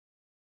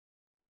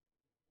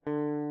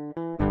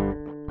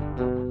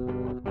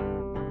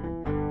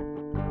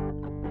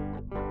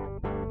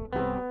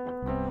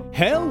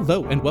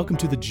Hello, and welcome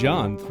to the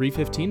John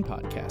 3:15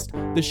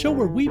 podcast, the show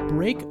where we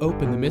break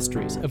open the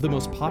mysteries of the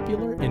most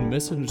popular and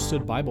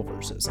misunderstood Bible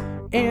verses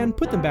and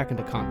put them back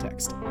into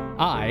context.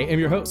 I am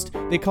your host.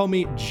 They call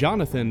me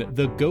Jonathan,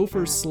 the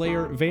Gopher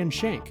Slayer Van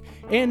Shank,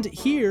 and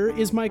here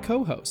is my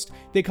co-host.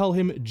 They call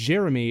him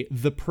Jeremy,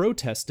 the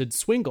Protested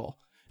Swingle.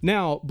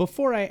 Now,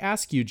 before I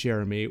ask you,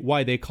 Jeremy,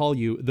 why they call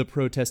you the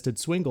Protested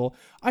Swingle,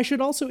 I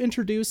should also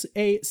introduce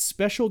a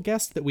special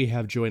guest that we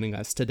have joining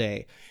us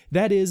today.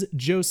 That is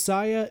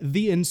Josiah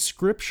the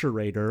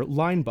Inscripturator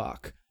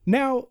Leinbach.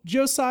 Now,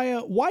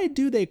 Josiah, why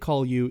do they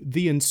call you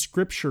the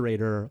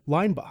Inscripturator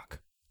Leinbach?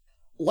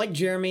 Like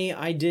Jeremy,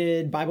 I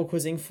did Bible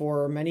quizzing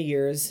for many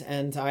years,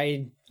 and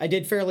I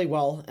did fairly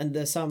well. And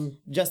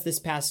just this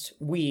past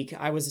week,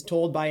 I was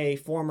told by a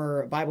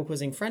former Bible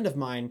quizzing friend of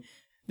mine,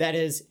 that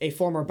is a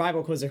former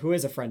Bible quizzer who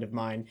is a friend of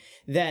mine,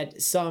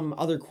 that some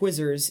other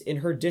quizzers in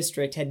her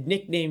district had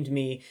nicknamed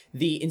me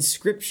the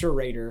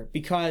Inscripturator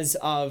because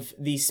of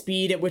the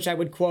speed at which I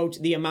would quote,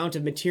 the amount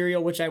of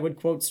material which I would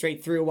quote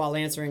straight through while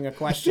answering a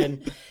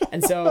question.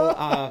 And so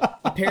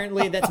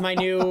apparently that's my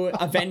new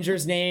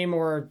Avengers name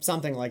or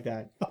something like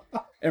that.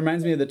 It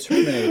reminds me of the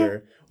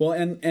Terminator. Well,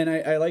 and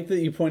I like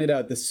that you pointed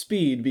out the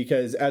speed,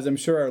 because as I'm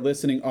sure our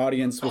listening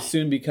audience will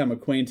soon become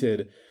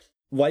acquainted,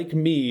 like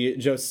me,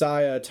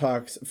 Josiah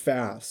talks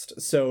fast.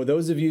 So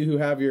those of you who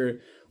have your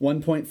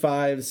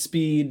 1.5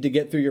 speed to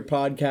get through your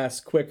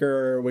podcast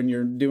quicker when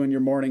you're doing your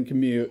morning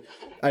commute,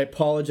 I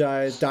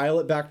apologize. Dial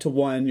it back to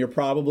 1. You're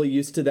probably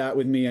used to that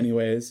with me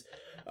anyways.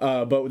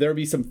 But there'll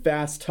be some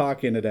fast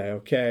talking today,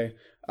 okay?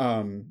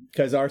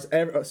 Because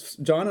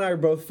John and I are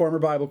both former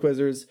Bible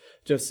quizzers.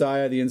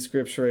 Josiah, the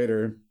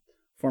Inscripturator,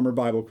 former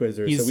Bible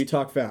quizzer. So we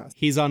talk fast.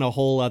 He's on a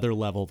whole other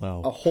level,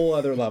 though. A whole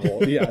other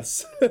level,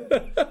 yes.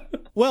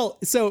 Well,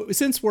 so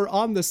since we're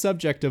on the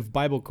subject of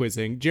Bible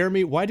quizzing,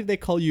 Jeremy, why did they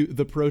call you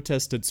the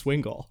Protested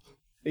Swingle?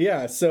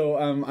 Yeah, so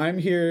I'm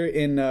here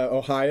in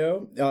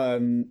Ohio,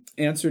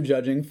 answer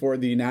judging for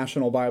the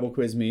National Bible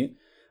Quiz Meet.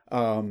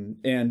 And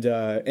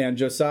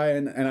Josiah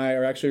and I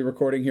are actually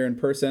recording here in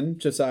person.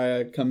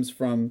 Josiah comes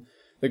from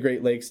the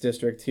Great Lakes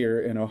District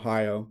here in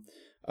Ohio.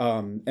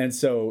 And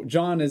so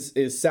John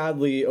is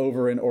sadly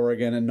over in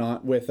Oregon and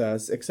not with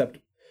us, except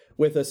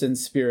with us in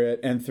spirit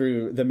and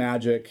through the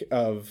magic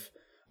of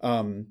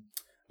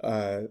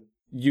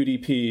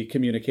UDP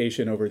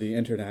communication over the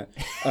internet.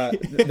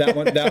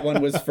 That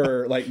one was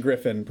for like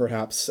Griffin,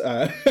 perhaps,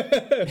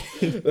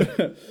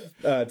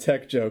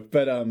 tech joke.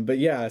 But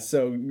yeah,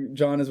 so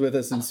John is with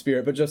us in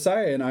spirit, but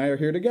Josiah and I are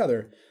here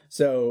together.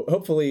 So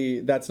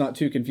hopefully that's not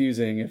too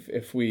confusing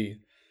if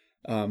we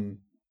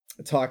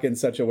talk in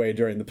such a way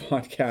during the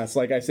podcast.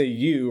 Like I say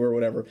you or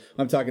whatever,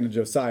 I'm talking to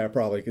Josiah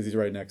probably because he's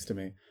right next to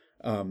me.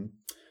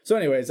 So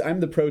anyways,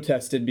 I'm the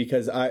protested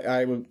because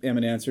I am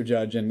an answer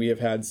judge, and we have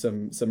had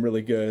some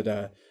really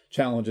good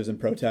challenges and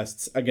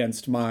protests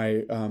against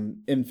my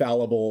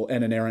infallible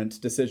and inerrant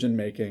decision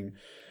making.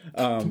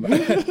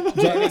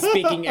 Generally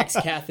speaking, ex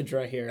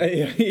cathedra here.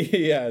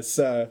 Yes,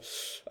 but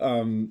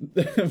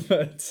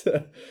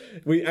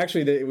we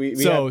actually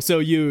So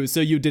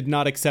you did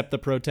not accept the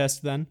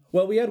protest then?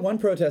 Well, we had one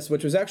protest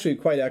which was actually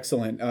quite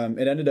excellent.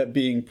 It ended up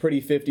being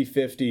pretty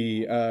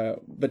 50-50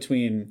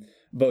 between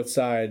both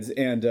sides,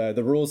 and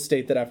the rules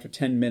state that after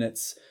 10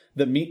 minutes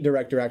the meet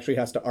director actually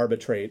has to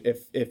arbitrate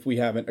if we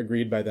haven't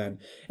agreed by then.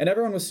 And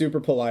everyone was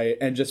super polite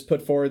and just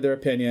put forward their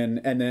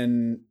opinion, and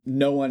then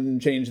no one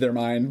changed their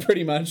mind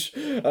pretty much.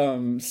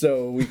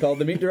 So we called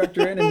the meet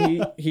director in,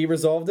 and he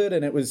resolved it,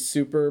 and it was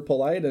super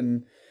polite.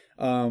 And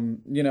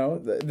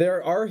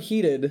there are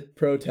heated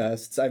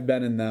protests. I've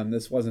been in them.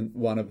 This wasn't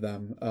one of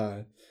them.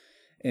 But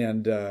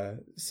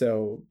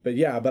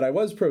I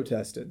was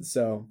protested,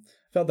 so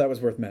felt that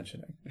was worth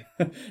mentioning.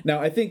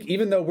 Now, I think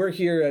even though we're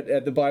here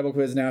at the Bible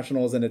Quiz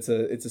Nationals and it's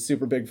a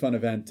super big fun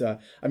event,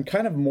 I'm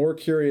kind of more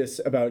curious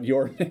about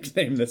your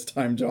nickname this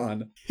time,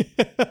 John.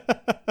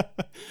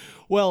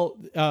 Well,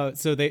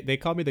 so they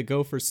call me the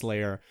Gopher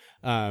Slayer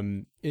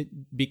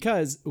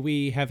because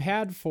we have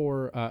had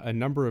for a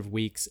number of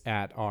weeks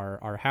at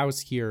our house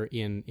here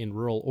in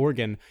rural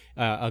Oregon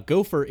a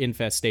gopher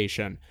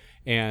infestation.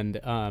 And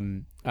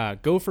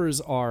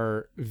gophers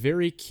are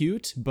very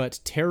cute, but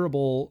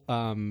terrible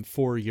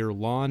for your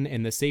lawn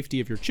and the safety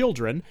of your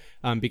children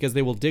because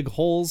they will dig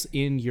holes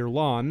in your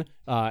lawn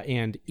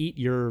and eat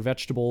your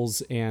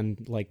vegetables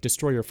and like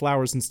destroy your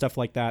flowers and stuff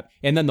like that.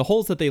 And then the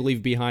holes that they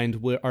leave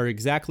behind are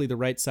exactly the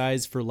right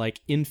size for like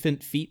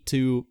infant feet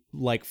to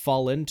like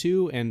fall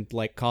into and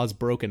like cause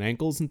broken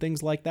ankles and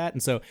things like that.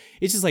 And so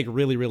it's just like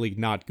really, really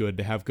not good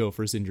to have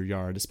gophers in your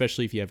yard,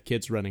 especially if you have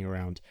kids running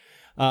around.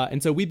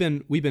 And so we've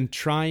been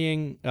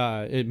trying,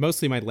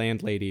 mostly my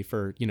landlady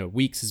for,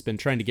 weeks has been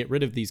trying to get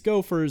rid of these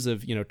gophers,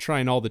 of,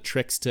 trying all the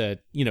tricks to,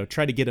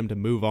 try to get them to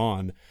move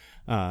on.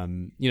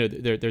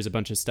 There's a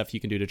bunch of stuff you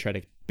can do to try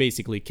to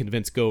basically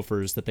convince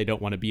gophers that they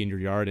don't want to be in your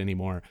yard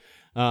anymore.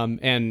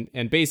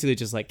 And basically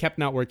just like kept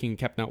not working.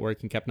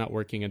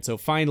 And so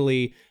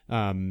finally,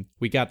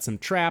 we got some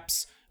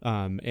traps.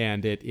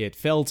 and it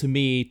fell to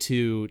me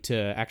to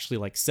actually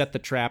like set the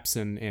traps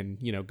and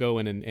go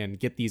in and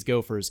get these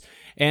gophers.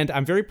 And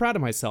I'm very proud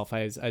of myself.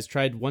 I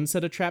tried one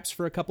set of traps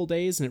for a couple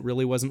days and it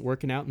really wasn't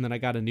working out. And then I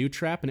got a new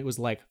trap and it was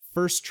like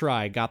first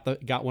try, got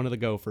one of the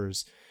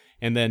gophers.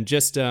 And then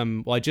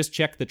I just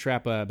checked the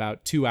trap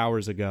about 2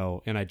 hours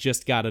ago and I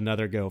just got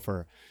another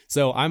gopher.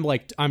 So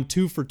I'm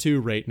 2 for 2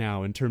 right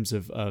now in terms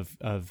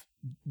of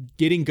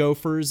getting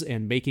gophers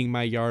and making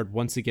my yard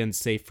once again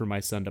safe for my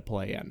son to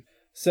play in.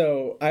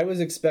 So I was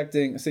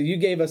expecting, so you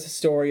gave us a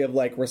story of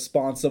like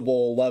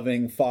responsible,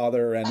 loving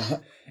father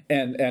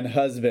and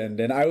husband.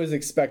 And I was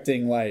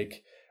expecting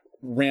like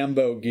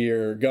Rambo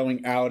gear,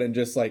 going out and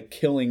just like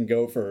killing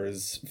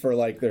gophers for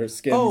like their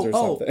skins or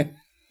something.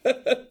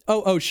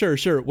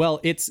 Sure.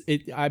 Well,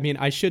 I mean,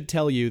 I should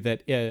tell you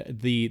that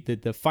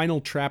the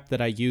final trap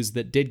that I used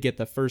that did get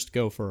the first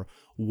gopher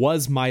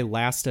was my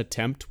last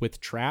attempt with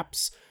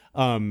traps.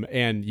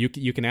 And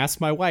you can ask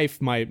my wife.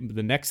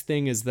 The next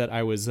thing is that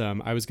I was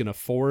gonna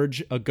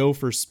forge a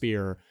gopher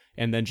spear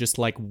and then just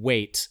like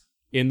wait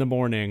in the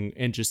morning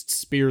and just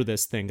spear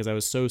this thing because I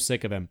was so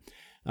sick of him.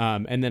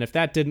 And then if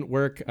that didn't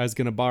work, I was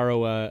gonna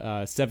borrow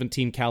a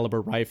 17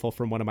 caliber rifle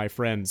from one of my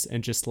friends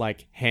and just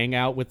like hang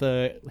out with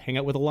a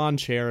lawn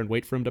chair and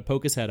wait for him to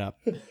poke his head up.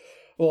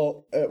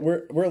 Well,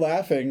 we're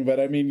laughing, but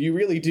I mean, you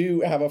really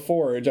do have a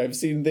forge. I've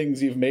seen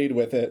things you've made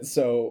with it,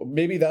 so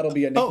maybe that'll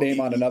be a nickname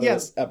on another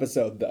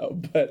episode,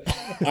 though. But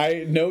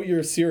I know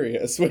you're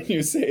serious when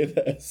you say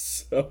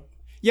this. So.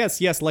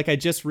 Yes. Like I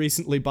just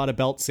recently bought a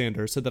belt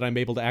sander so that I'm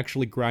able to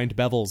actually grind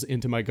bevels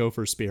into my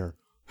gopher spear.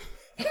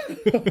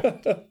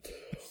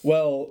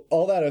 Well,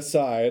 all that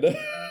aside,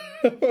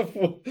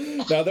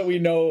 now that we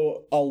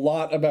know a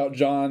lot about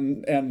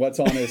John and what's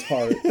on his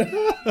heart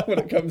when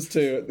it comes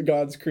to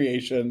God's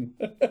creation,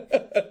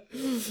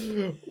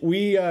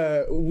 we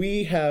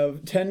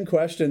have 10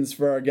 questions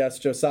for our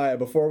guest Josiah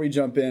before we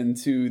jump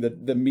into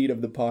the meat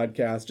of the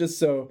podcast, just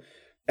so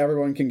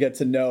everyone can get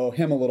to know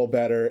him a little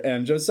better.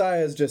 And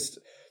Josiah is just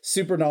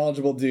super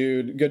knowledgeable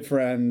dude, good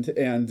friend,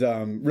 and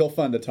real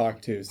fun to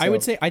talk to. So. I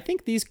would say, I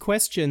think these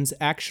questions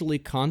actually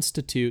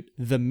constitute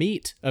the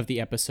meat of the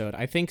episode.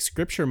 I think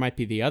scripture might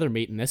be the other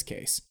meat in this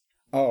case.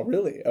 Oh,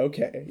 really?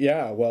 Okay.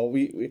 Yeah. Well,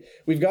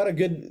 we've got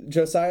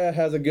Josiah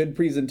has a good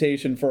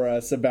presentation for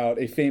us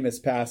about a famous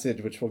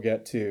passage, which we'll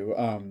get to.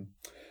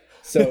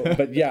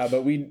 But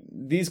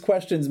these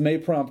questions may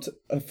prompt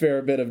a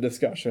fair bit of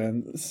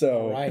discussion.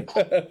 So, all right.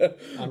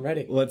 I'm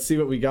ready. Let's see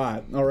what we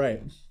got. All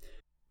right.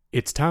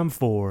 It's time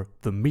for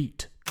the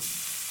meat.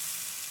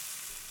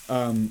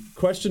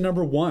 Question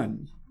number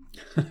 1.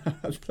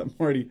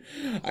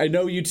 I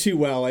know you too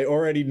well. I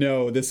already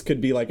know this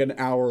could be like an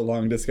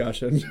hour-long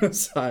discussion,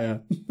 Josiah.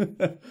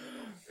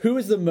 Who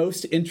is the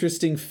most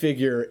interesting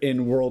figure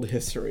in world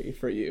history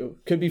for you?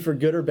 Could be for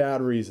good or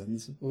bad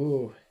reasons.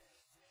 Ooh.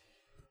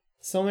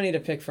 So many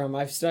to pick from.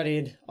 I've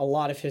studied a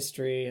lot of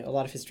history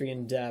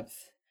in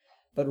depth.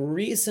 But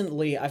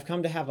recently, I've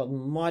come to have a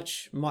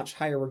much, much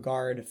higher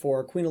regard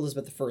for Queen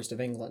Elizabeth I of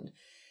England.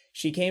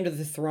 She came to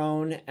the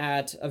throne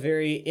at a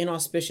very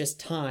inauspicious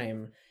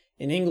time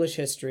in English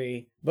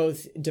history,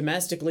 both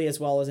domestically as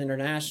well as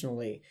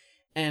internationally.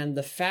 And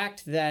the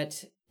fact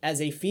that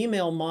as a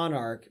female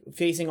monarch,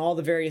 facing all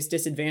the various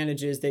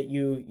disadvantages that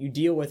you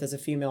deal with as a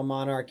female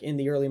monarch in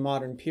the early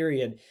modern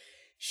period,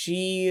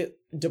 she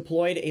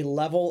deployed a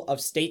level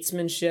of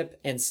statesmanship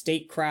and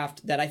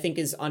statecraft that I think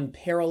is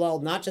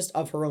unparalleled, not just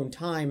of her own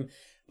time,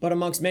 but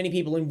amongst many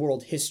people in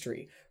world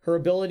history. Her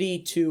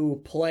ability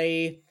to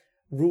play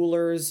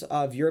rulers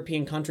of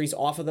European countries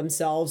off of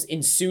themselves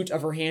in suit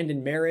of her hand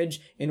in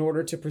marriage in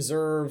order to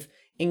preserve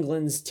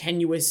England's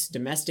tenuous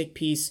domestic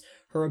peace,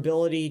 her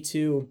ability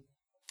to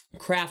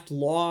craft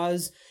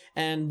laws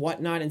and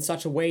whatnot in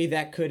such a way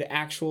that could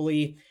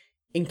actually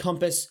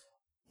encompass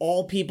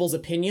all people's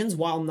opinions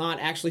while not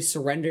actually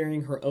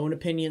surrendering her own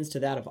opinions to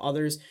that of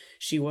others.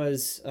 She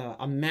was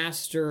a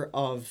master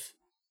of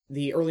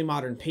the early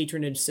modern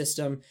patronage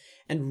system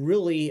and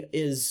really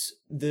is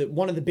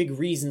one of the big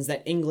reasons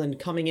that England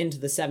coming into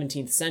the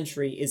 17th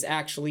century is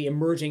actually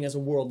emerging as a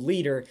world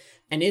leader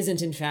and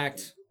isn't in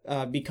fact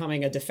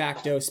becoming a de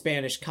facto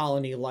Spanish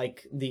colony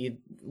like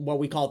what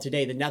we call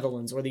today the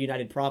Netherlands or the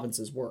United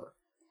Provinces were.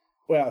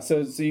 Wow, so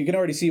you can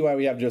already see why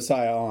we have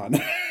Josiah on.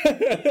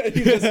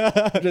 He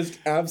just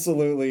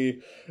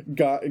absolutely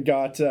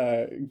got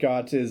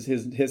his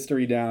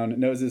history down,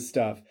 knows his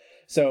stuff.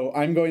 So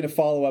I'm going to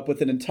follow up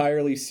with an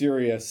entirely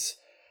serious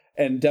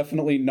and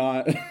definitely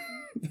not.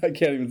 I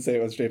can't even say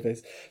it with a straight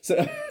face.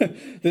 So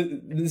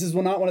this is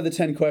not one of the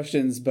 10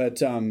 questions,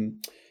 but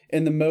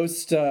in the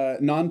most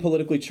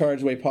non-politically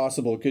charged way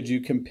possible, could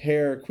you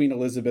compare Queen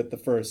Elizabeth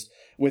I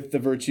with the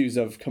virtues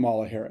of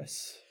Kamala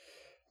Harris?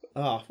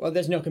 Oh, well,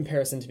 there's no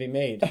comparison to be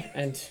made,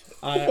 and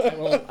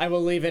I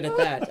will leave it at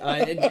that,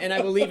 and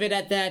I will leave it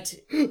at that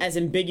as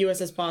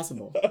ambiguous as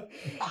possible.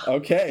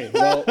 Okay,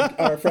 well,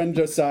 our friend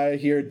Josiah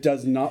here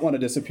does not want to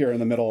disappear in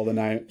the middle of the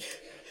night,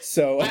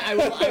 so... I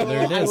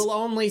will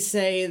only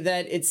say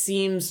that it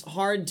seems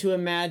hard to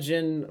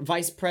imagine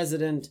Vice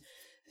President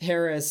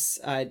Harris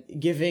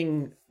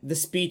giving the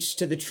speech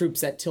to the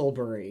troops at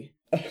Tilbury.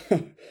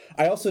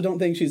 I also don't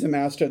think she's a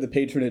master of the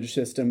patronage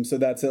system, so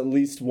that's at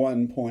least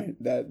 1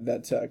 point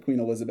that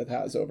Queen Elizabeth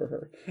has over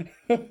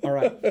her. All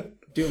right.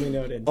 Duly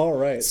noted. All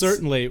right.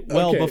 Certainly.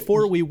 Well, Okay.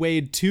 before we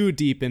wade too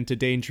deep into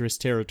dangerous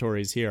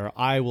territories here,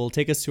 I will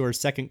take us to our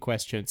second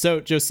question.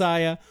 So,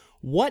 Josiah,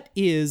 what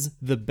is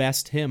the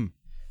best hymn?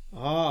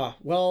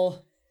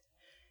 Well,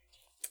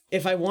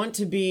 if I want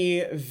to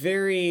be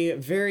very,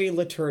 very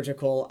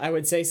liturgical, I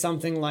would say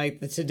something like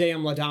the Te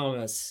Deum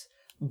Laudamus.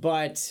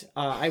 But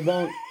I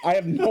won't. I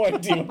have no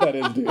idea what that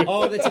is, dude.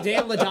 Oh, the Te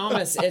Deum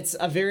Laudamus. It's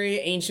a very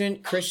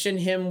ancient Christian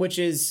hymn which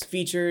is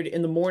featured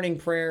in the morning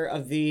prayer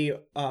of the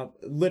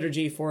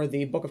liturgy for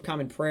the Book of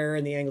Common Prayer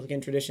in the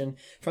Anglican tradition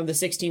from the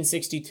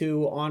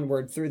 1662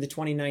 onward through the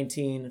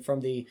 2019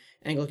 from the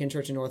Anglican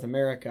Church in North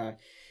America.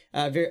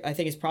 I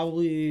think it's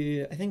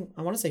probably,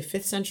 I want to say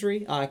 5th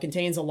century.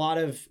 Contains a lot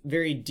of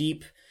very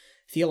deep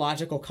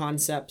theological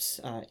concepts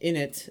in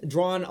it,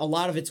 drawn a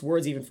lot of its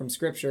words even from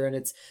scripture, and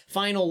its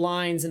final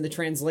lines in the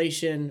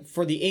translation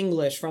for the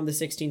English from the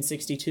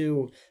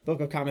 1662 Book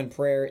of Common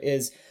Prayer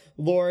is,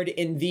 "Lord,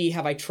 in thee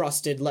have I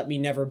trusted, let me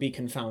never be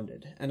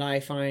confounded."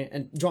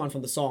 And drawn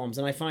from the Psalms,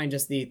 and I find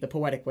just the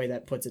poetic way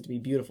that puts it to be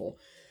beautiful.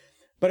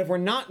 But if we're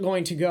not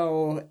going to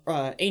go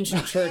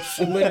ancient church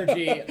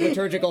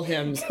liturgical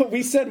hymns,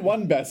 We said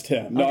one best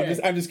hymn. No, Okay.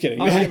 I'm just kidding.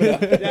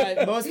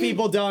 most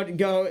people don't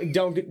go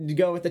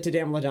with the Te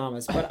Deum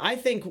Laudamus. But I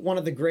think one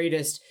of the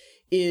greatest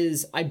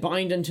is "I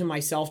Bind Unto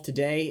Myself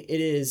Today." It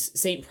is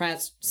St.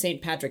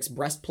 Patrick's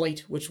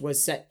breastplate, which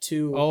was set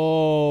to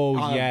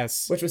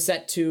Yes. which was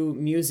set to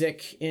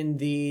music in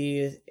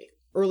the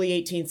early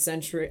 18th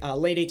century,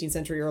 late 18th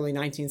century, early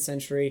 19th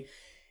century.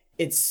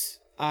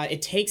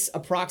 It takes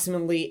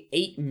approximately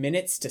 8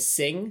 minutes to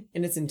sing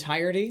in its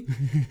entirety,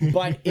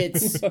 but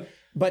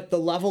the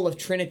level of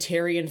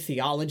Trinitarian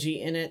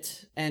theology in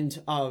it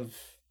and of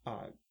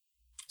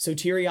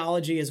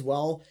soteriology as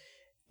well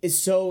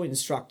is so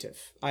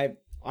instructive.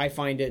 I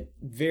find it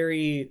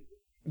very,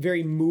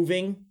 very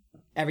moving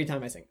every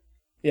time I sing.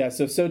 Yeah,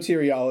 so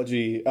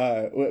soteriology,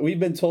 we've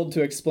been told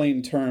to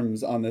explain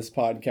terms on this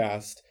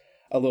podcast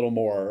a little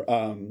more.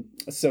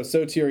 So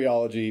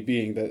soteriology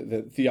being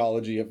the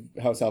theology of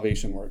how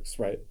salvation works,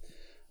 right?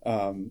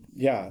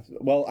 Yeah,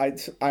 well,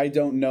 I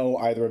don't know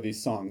either of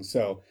these songs.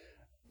 So,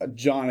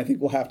 John, I think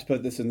we'll have to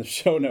put this in the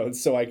show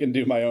notes so I can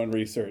do my own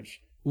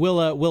research.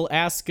 We'll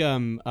ask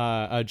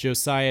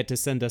Josiah to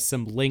send us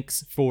some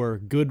links for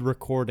good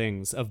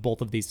recordings of both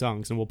of these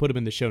songs, and we'll put them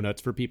in the show notes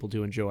for people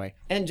to enjoy.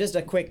 And just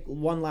a quick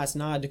one last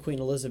nod to Queen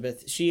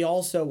Elizabeth. She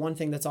also, one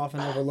thing that's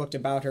often overlooked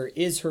about her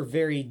is her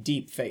very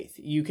deep faith.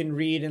 You can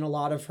read in a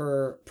lot of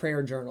her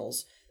prayer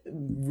journals,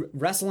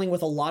 wrestling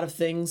with a lot of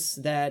things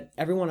that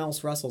everyone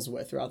else wrestles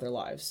with throughout their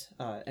lives,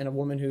 and a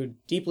woman who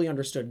deeply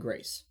understood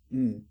grace.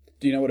 Do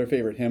you know what her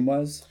favorite hymn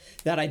was?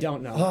 That I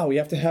don't know. Oh, we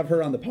have to have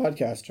her on the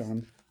podcast,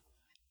 John.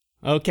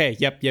 Okay,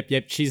 yep.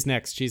 She's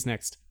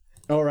next.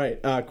 All right,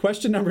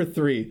 question number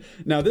 3.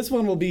 Now, this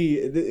one will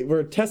be,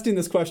 we're testing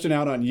this question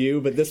out on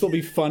you, but this will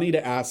be funny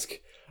to ask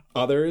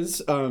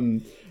others.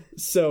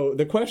 So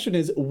the question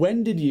is,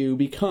 when did you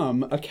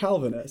become a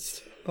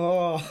Calvinist?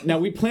 Oh. Now,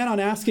 we plan on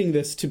asking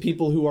this to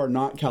people who are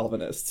not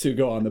Calvinists who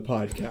go on the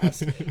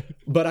podcast,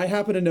 but I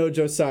happen to know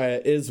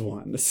Josiah is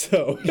one,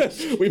 so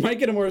we might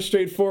get a more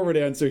straightforward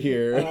answer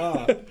here.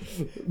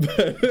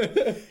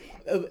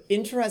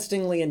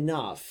 Interestingly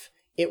enough,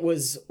 it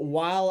was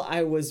while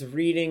I was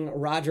reading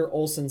Roger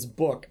Olson's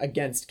book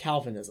against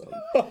Calvinism.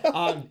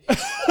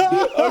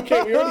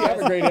 Okay, we already have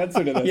a great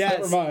answer to this. Yes,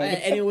 Never mind.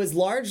 and it was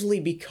largely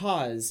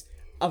because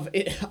of,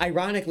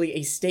 ironically,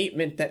 a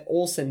statement that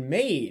Olson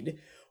made,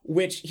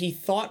 which he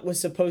thought was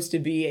supposed to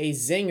be a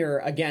zinger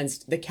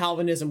against the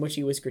Calvinism which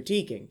he was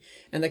critiquing.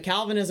 And the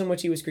Calvinism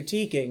which he was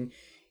critiquing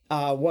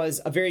was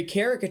a very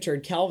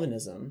caricatured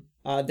Calvinism,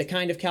 the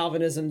kind of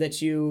Calvinism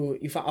that you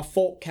find, a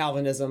folk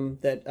Calvinism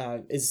that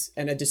is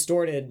and a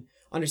distorted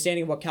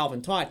understanding of what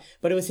Calvin taught.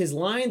 But it was his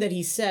line that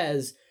he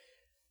says,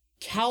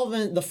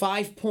 Calvin, the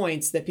 5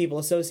 points that people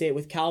associate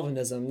with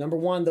Calvinism, number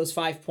one, those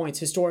 5 points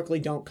historically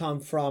don't come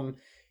from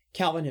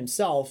Calvin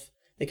himself.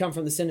 They come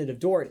from the Synod of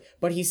Dort.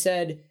 But he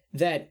said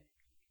that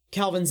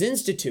Calvin's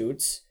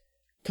institutes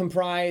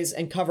comprise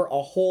and cover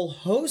a whole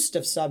host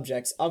of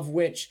subjects, of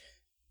which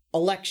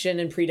election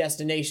and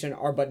predestination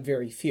are but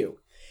very few.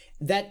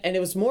 And it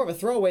was more of a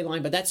throwaway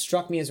line, but that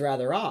struck me as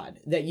rather odd,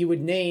 that you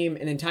would name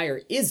an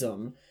entire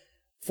ism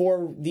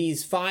for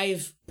these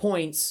 5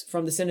 points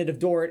from the Synod of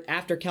Dort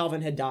after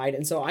Calvin had died.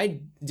 And so I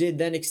did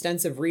then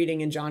extensive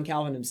reading in John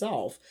Calvin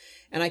himself,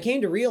 and I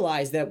came to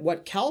realize that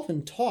what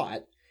Calvin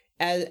taught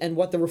and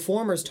what the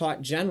Reformers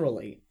taught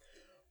generally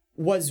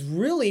was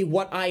really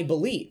what I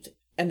believed,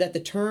 and that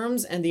the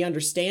terms and the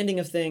understanding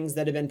of things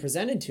that had been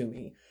presented to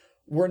me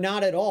were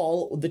not at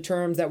all the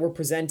terms that were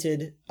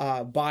presented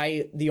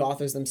by the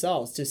authors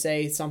themselves. To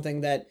say something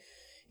that,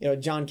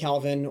 John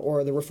Calvin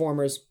or the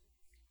Reformers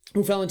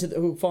who fall into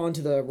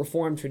the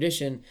Reformed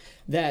tradition,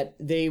 that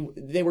they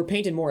were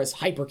painted more as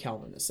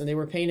hyper-Calvinists, and they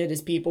were painted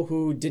as people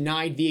who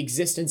denied the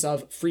existence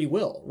of free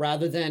will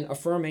rather than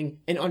affirming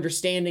an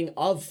understanding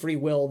of free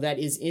will that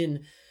is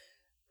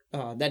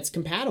that's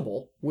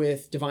compatible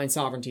with divine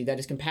sovereignty, that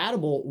is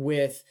compatible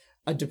with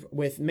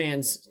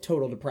man's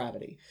total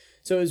depravity.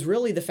 So it was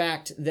really the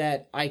fact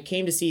that I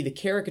came to see the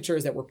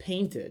caricatures that were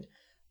painted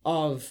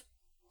of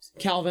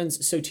Calvin's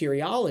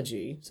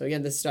soteriology. So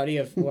again, the study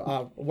of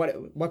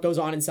what goes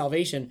on in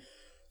salvation.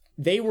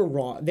 They were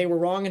wrong. They were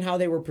wrong in how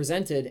they were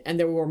presented, and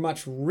they were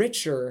much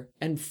richer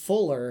and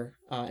fuller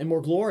and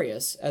more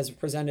glorious as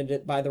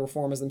presented by the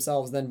reformers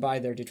themselves than by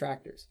their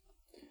detractors.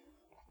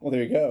 Well,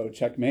 there you go.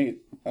 Checkmate,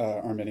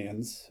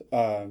 Arminians.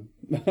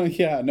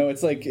 Yeah, no,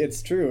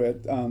 it's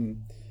true.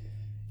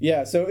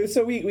 Yeah,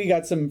 so we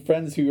got some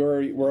friends who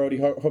were already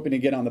hoping to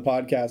get on the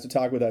podcast to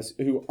talk with us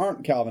who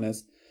aren't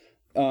Calvinists.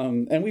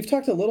 And we've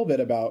talked a little bit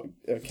about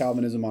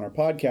Calvinism on our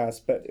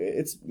podcast, but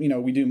it's,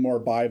 we do more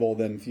Bible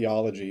than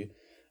theology.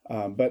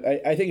 But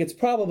I think it's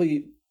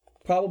probably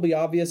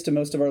obvious to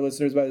most of our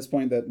listeners by this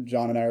point that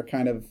John and I are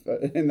kind of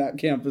in that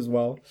camp as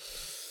well,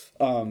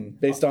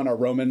 based on our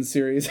Romans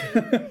series.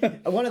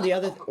 One of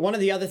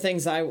the other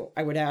things I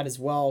would add as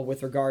well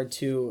with regard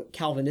to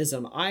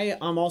Calvinism,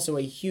 I'm also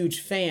a huge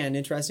fan,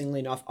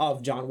 interestingly enough,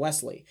 of John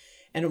Wesley.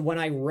 And when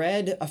I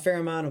read a fair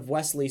amount of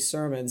Wesley's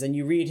sermons, and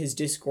you read his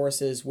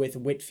discourses with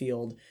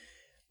Whitefield,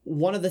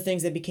 one of the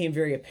things that became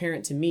very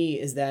apparent to me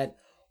is that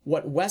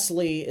what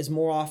Wesley is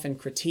more often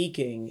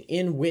critiquing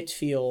in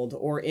Whitefield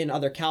or in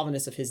other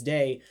Calvinists of his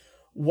day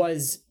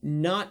was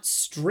not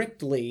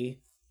strictly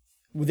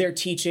their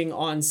teaching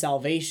on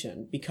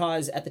salvation,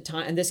 because at the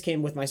time, and this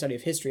came with my study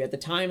of history, at the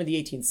time of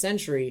the 18th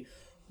century,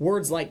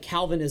 words like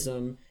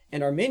Calvinism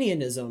and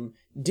Arminianism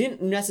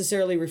didn't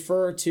necessarily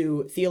refer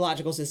to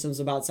theological systems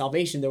about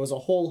salvation. There was a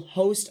whole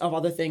host of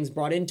other things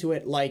brought into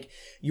it, like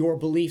your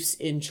beliefs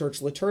in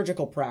church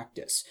liturgical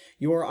practice,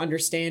 your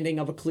understanding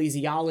of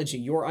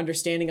ecclesiology, your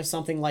understanding of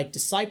something like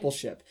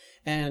discipleship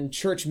and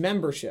church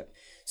membership.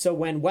 So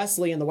when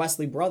Wesley and the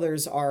Wesley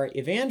brothers are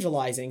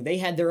evangelizing, they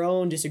had their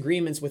own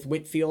disagreements with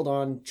Whitefield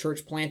on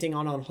church planting,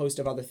 on a host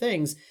of other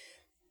things.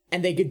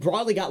 And they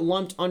broadly got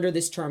lumped under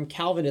this term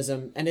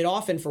Calvinism. And it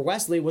often, for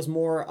Wesley, was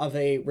more of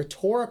a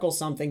rhetorical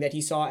something that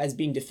he saw as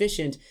being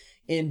deficient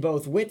in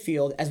both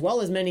Whitefield, as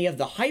well as many of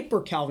the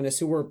hyper-Calvinists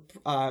who were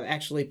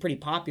actually pretty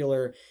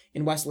popular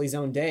in Wesley's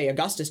own day.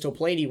 Augustus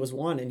Toplady was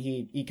one, and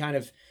he kind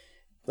of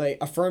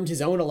affirmed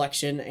his own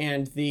election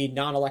and the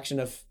non-election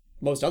of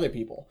most other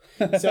people.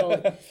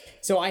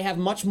 So I have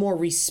much more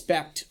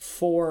respect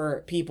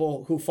for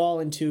people who fall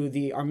into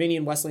the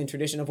Arminian Wesleyan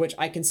tradition, of which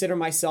I consider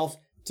myself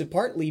to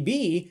partly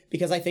be,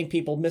 because I think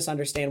people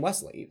misunderstand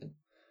Wesley even.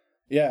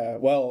 Yeah,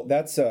 well,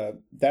 that's an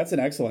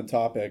excellent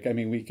topic. I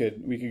mean, we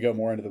could go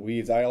more into the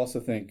weeds. I also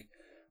think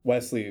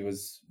Wesley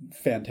was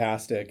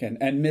fantastic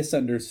and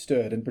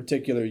misunderstood. In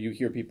particular, you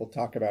hear people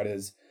talk about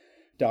his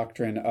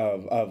doctrine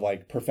of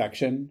like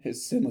perfection,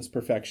 his sinless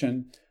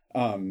perfection,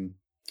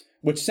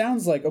 which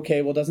sounds like,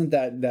 okay, well, doesn't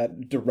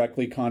that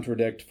directly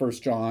contradict 1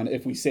 John?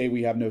 If we say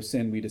we have no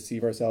sin, we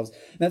deceive ourselves.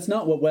 And that's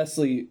not what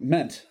Wesley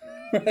meant.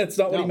 That's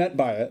not what he meant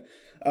by it.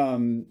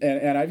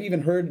 And I've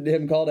even heard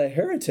him called a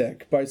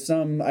heretic by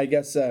some, I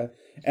guess,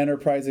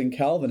 enterprising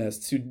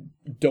Calvinists who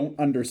don't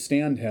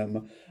understand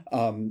him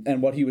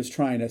and what he was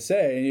trying to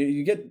say.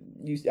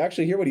 You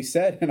actually hear what he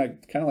said, and I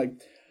kind of like,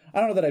 I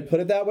don't know that I'd put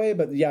it that way,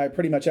 but yeah, I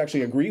pretty much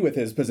actually agree with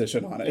his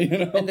position on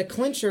it. And the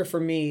clincher for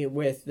me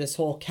with this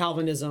whole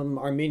Calvinism,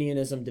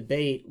 Arminianism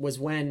debate was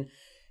when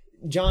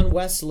John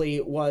Wesley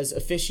was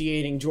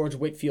officiating George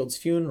Whitefield's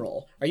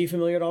funeral. Are you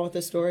familiar at all with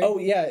this story? Oh,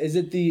 yeah. Is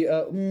it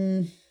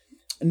the...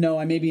 No,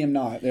 I maybe am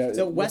not.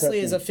 So Wesley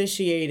is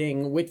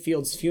officiating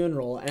Whitefield's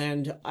funeral,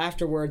 and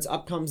afterwards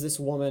up comes this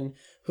woman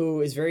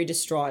who is very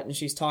distraught, and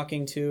she's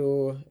talking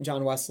to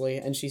John Wesley,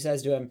 and she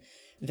says to him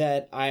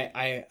that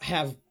I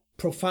have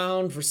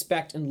profound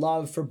respect and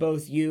love for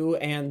both you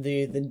and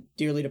the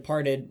dearly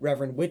departed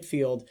Reverend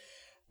Whitefield,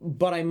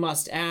 but I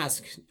must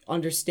ask,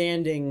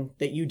 understanding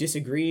that you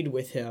disagreed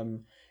with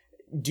him,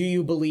 do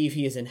you believe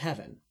he is in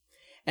heaven?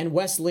 And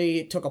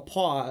Wesley took a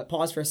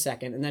pause for a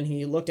second, and then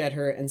he looked at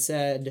her and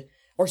said,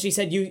 or she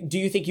said, do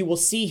you think you will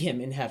see him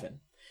in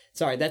heaven?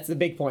 Sorry, that's the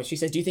big point. She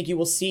says, do you think you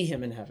will see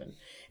him in heaven?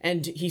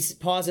 And he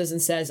pauses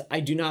and says, I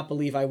do not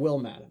believe I will,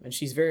 madam. And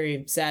she's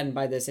very saddened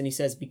by this. And he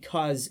says,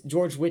 because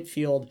George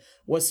Whitefield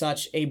was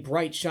such a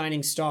bright,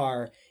 shining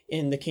star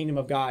in the kingdom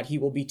of God, he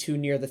will be too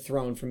near the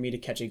throne for me to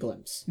catch a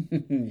glimpse.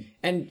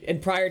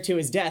 And prior to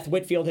his death,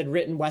 Whitefield had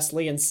written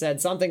Wesley and said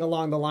something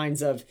along the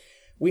lines of,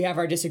 we have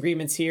our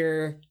disagreements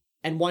here,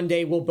 and one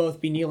day we'll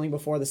both be kneeling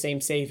before the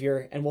same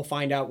Savior, and we'll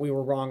find out we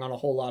were wrong on a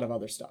whole lot of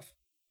other stuff.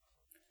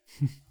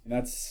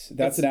 That's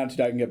an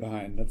attitude I can get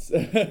behind.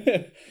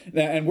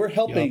 And we're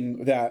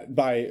helping that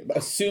by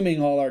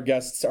assuming all our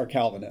guests are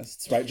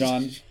Calvinists, right,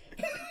 John?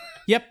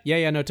 Yep.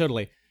 Yeah, no,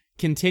 totally.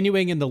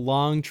 Continuing in the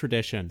long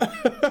tradition.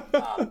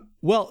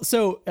 Well,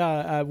 so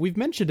we've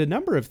mentioned a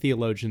number of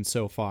theologians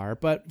so far,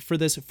 but for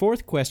this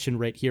fourth question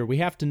right here, we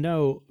have to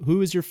know,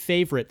 who is your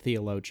favorite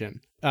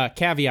theologian?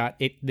 Caveat,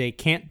 they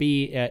can't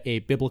be a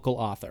biblical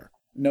author.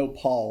 No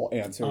Paul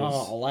answers.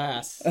 Oh,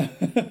 alas.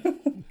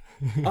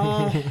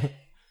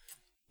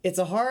 It's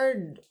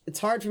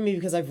hard for me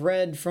because I've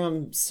read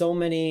from so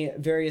many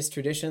various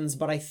traditions,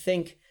 but I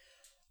think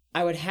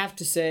I would have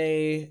to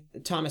say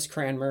Thomas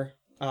Cranmer,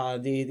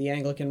 the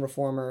Anglican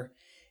reformer,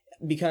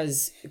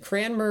 because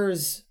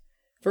Cranmer's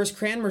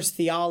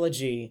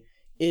theology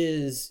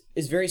is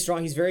very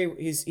strong.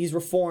 He's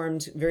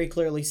reformed, very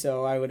clearly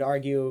so. I would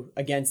argue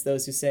against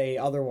those who say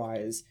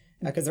otherwise,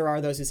 because there are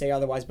those who say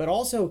otherwise, but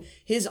also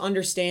his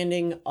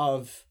understanding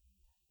of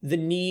the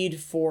need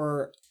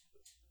for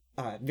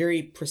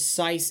very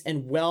precise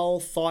and well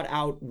thought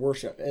out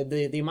worship.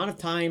 The amount of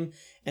time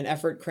and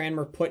effort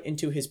Cranmer put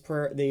into his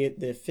prayer, the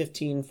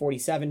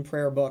 1547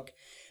 prayer book,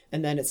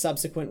 and then its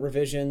subsequent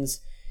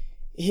revisions,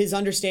 his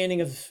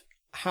understanding of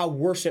how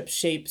worship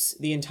shapes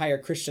the entire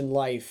Christian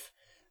life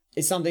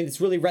is something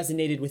that's really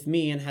resonated with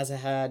me and has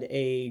had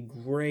a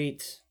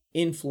great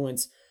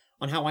influence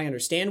on how I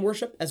understand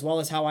worship as well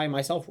as how I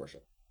myself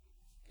worship.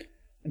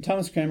 And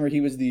Thomas Cranmer,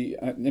 he was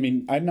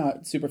I'm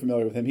not super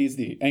familiar with him. He's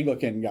the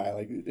Anglican guy.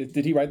 Like,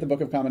 did he write the Book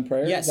of Common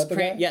Prayer? Yes, Is that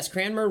the guy? yes.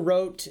 Cranmer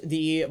wrote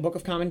the Book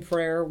of Common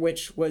Prayer,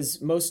 which was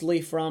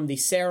mostly from the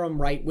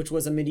Sarum Rite, which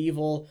was a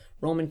medieval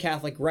Roman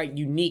Catholic rite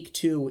unique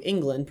to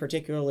England,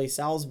 particularly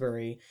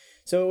Salisbury.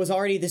 So it was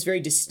already this very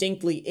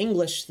distinctly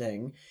English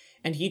thing,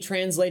 and he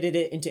translated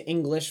it into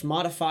English,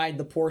 modified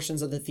the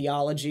portions of the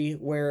theology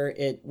where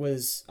it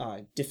was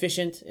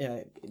deficient,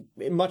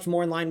 much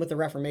more in line with the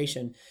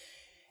Reformation.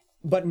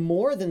 But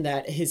more than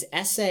that, his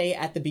essay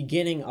at the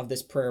beginning of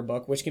this prayer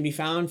book, which can be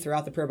found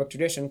throughout the prayer book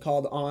tradition,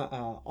 called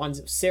on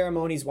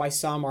ceremonies, why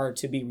some are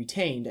to be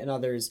retained and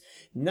others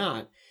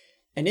not.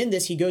 And in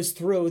this, he goes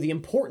through the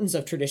importance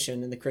of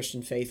tradition in the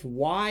Christian faith,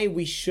 why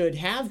we should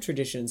have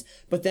traditions,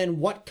 but then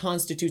what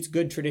constitutes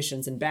good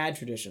traditions and bad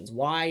traditions,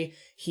 why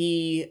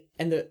he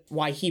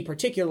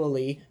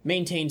particularly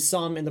maintained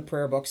some in the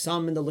prayer book,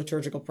 some in the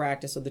liturgical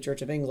practice of the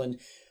Church of England,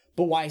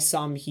 but why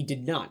some he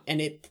did not. And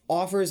it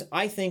offers,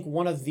 I think,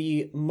 one of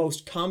the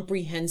most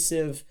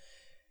comprehensive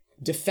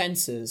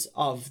defenses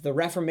of the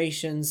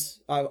Reformations,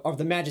 of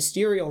the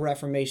magisterial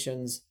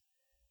Reformations,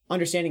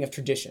 understanding of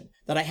tradition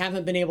that I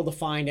haven't been able to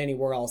find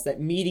anywhere else,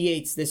 that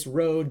mediates this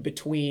road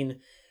between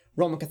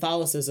Roman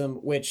Catholicism,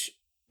 which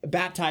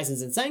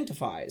baptizes and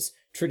sanctifies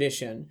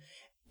tradition,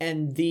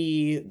 and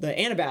the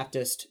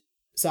Anabaptist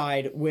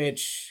side,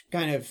 which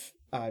kind of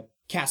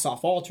casts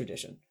off all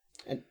tradition.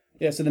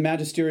 Yeah, so the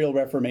magisterial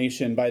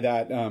Reformation, by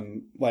that,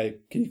 can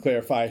you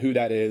clarify who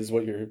that is,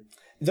 what you're...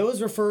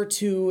 Those refer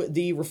to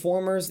the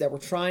reformers that were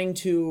trying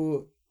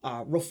to,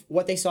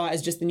 what they saw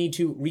as just the need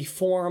to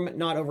reform,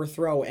 not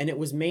overthrow, and it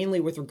was mainly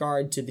with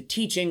regard to the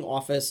teaching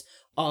office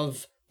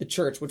of the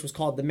church, which was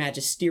called the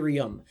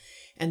magisterium,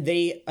 and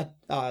they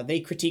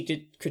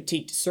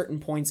critiqued certain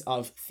points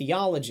of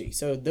theology.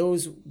 So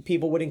those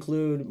people would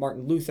include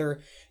Martin Luther,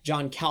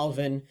 John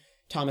Calvin,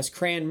 Thomas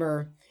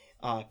Cranmer,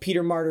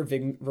 Peter Martyr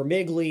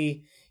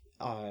Vermigli,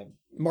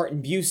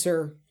 Martin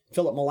Bucer,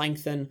 Philip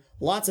Melanchthon,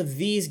 lots of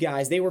these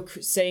guys, they were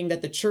saying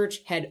that the church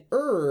had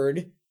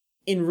erred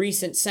in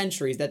recent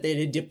centuries, that they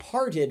had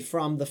departed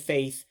from the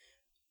faith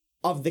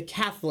of the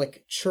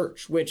Catholic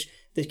Church, which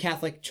the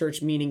Catholic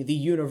Church meaning the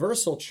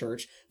universal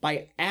church,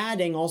 by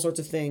adding all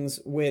sorts of things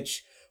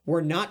which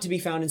were not to be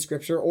found in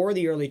Scripture or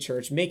the early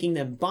church, making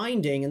them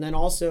binding, and then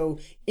also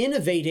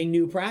innovating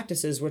new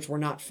practices which were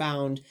not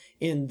found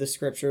in the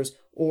Scriptures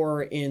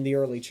or in the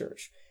early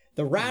church.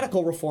 The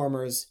radical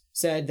reformers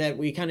said that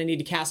we kind of need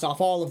to cast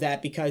off all of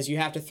that because you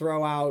have to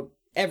throw out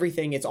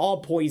everything. It's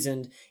all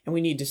poisoned, and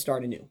we need to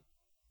start anew.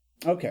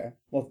 Okay.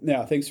 Well,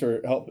 yeah, thanks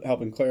for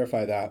helping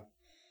clarify that.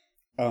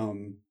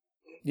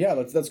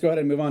 Let's go ahead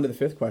and move on to the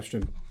fifth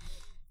question.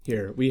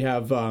 Here we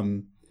have,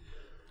 all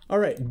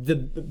right, the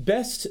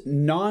best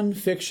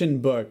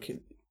nonfiction book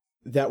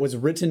that was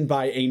written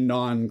by a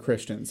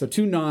non-Christian. So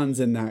two nons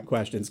in that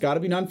question. It's got to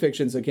be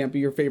nonfiction, so it can't be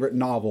your favorite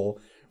novel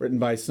written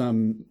by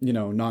some,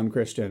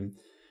 non-Christian.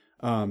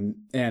 And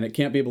it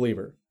can't be a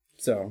believer.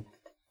 So.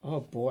 Oh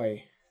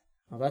boy.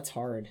 Oh, that's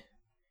hard.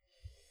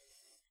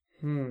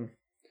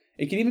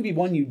 It can even be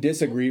one you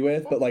disagree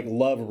with, but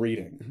love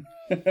reading.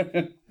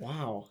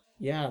 Wow.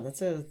 Yeah,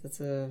 that's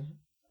a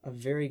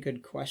very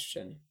good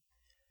question.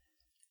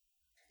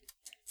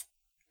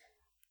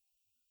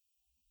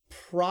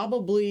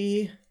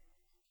 Probably,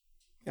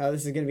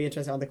 this is going to be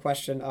interesting on the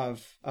question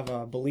of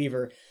a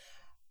believer.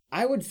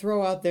 I would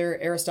throw out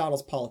there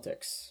Aristotle's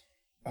Politics.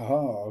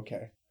 Oh,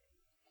 okay.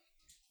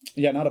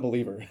 Yeah, not a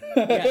believer.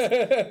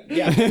 Yes.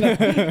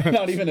 Yeah.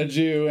 Not even a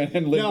Jew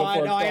and live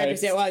before Christ. I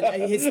understand. Well,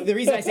 the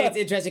reason I say it's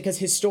interesting because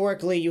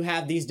historically you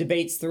have these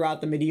debates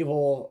throughout the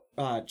medieval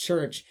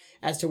church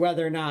as to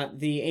whether or not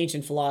the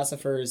ancient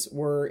philosophers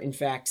were in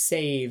fact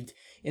saved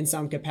in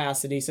some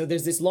capacity. So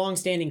there's this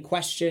long-standing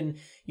question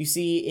you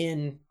see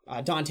in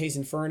Dante's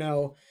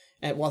Inferno,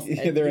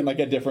 They're in like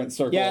a different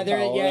circle. Yeah, of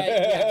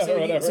power. So,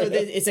 Whatever.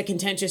 it's a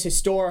contentious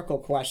historical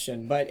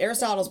question. But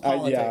Aristotle's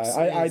politics.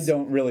 I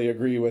don't really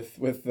agree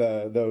with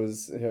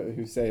those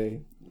who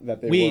say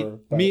that they were.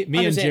 But... Me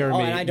and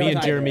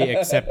Jeremy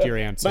accept your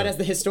answer. But as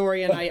the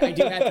historian, I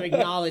do have to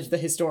acknowledge the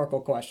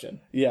historical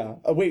question. Yeah.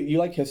 Wait, you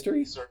like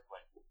history? Certainly.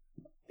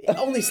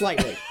 Only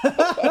slightly.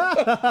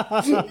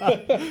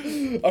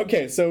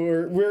 Okay, so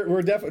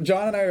we're definitely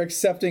John and I are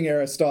accepting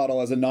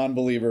Aristotle as a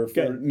non-believer for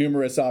Good.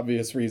 numerous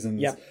obvious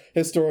reasons. Yep.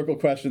 Historical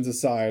questions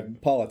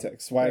aside,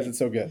 politics. Why is it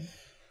so good?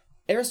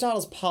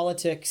 Aristotle's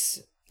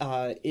Politics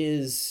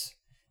is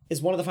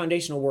one of the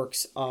foundational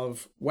works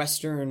of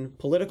Western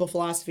political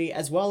philosophy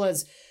as well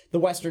as the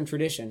Western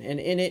tradition. And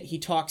in it, he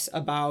talks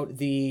about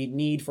the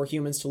need for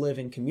humans to live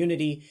in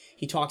community.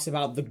 He talks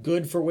about the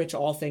good for which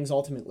all things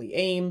ultimately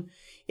aim.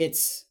 It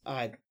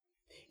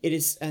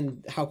is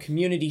and how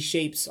community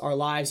shapes our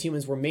lives.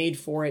 Humans were made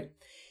for it.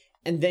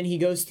 And then he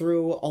goes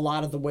through a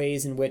lot of the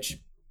ways in which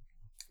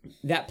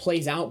that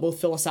plays out, both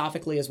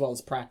philosophically as well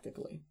as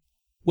practically.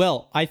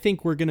 Well, I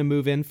think we're going to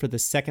move in for the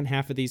second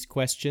half of these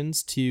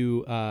questions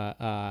to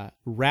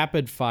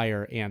rapid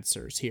fire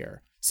answers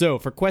here. So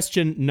for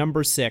question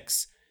number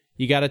 6,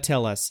 you got to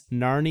tell us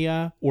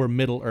Narnia or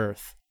Middle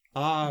Earth.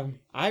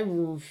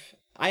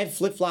 I have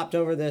flip-flopped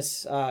over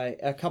this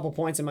a couple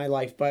points in my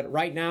life, but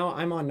right now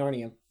I'm on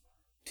Narnia.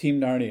 Team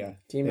Narnia.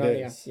 Team It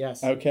Narnia, is.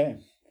 yes. Okay.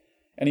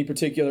 Any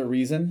particular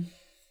reason?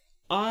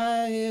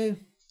 I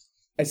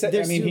said.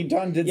 There's he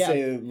two- did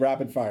say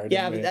rapid fire.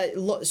 Yeah, Didn't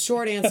we? but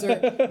short answer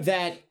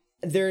that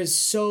there's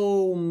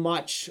so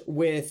much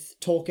with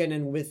Tolkien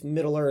and with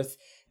Middle Earth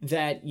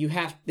that you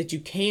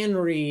can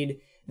read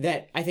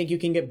that I think you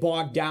can get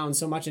bogged down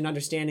so much in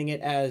understanding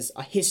it as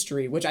a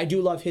history, which I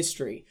do love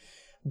history,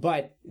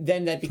 but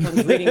then that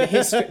becomes reading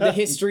the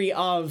history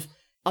of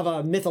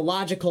a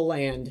mythological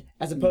land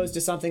as opposed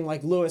to something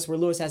like Lewis, where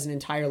Lewis has an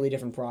entirely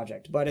different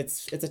project. But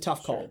it's a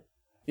tough call.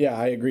 Yeah,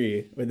 I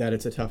agree with that.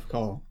 It's a tough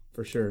call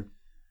for sure.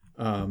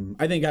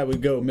 I think I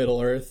would go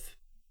Middle Earth,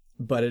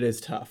 but it is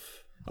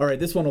tough. All right,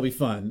 this one will be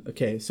fun.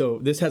 Okay, so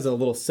this has a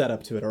little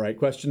setup to it. All right,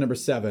 question number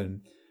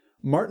 7.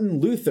 Martin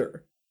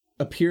Luther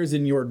appears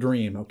in your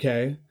dream,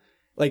 okay?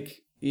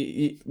 Like,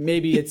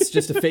 maybe it's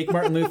just a fake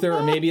Martin Luther,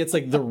 or maybe it's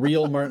like the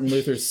real Martin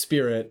Luther's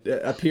spirit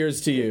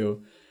appears to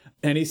you.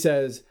 And he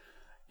says,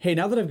 hey,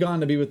 now that I've gone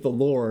to be with the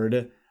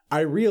Lord, I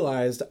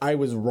realized I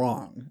was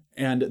wrong.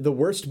 And the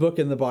worst book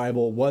in the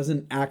Bible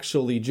wasn't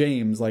actually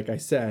James, like I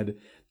said.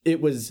 It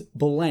was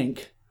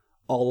blank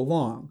all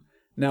along.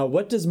 Now,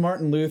 what does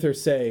Martin Luther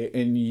say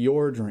in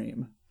your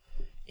dream?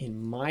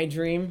 In my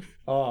dream?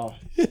 Well...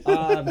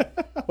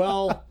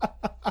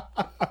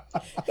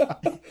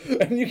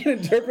 And you can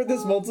interpret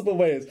this multiple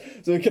ways.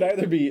 So it could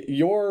either be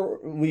your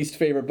least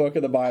favorite book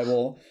of the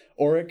Bible,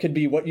 or it could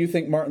be what you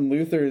think Martin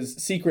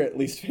Luther's secret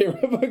least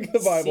favorite book of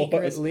the Bible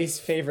was.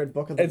 Least favorite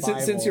book of the Bible.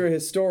 And since you're a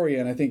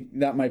historian, I think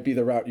that might be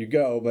the route you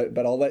go,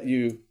 but I'll let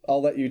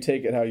you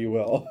take it how you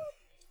will.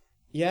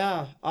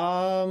 Yeah.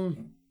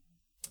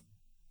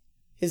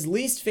 His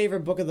least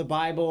favorite book of the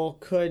Bible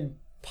could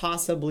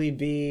possibly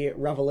be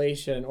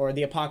Revelation, or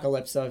the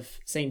Apocalypse of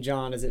St.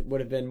 John, as it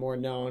would have been more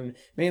known,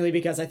 mainly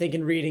because I think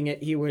in reading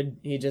it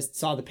he just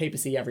saw the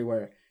papacy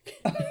everywhere.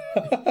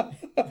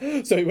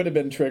 So he would have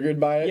been triggered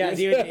by it?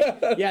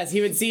 Yes, he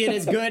would see it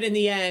as good in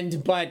the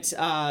end, but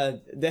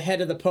the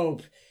head of the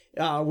Pope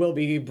will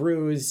be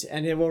bruised,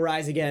 and it will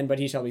rise again, but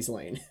he shall be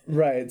slain.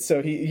 Right.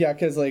 So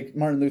because like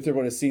Martin Luther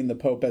would have seen the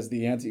Pope as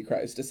the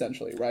Antichrist,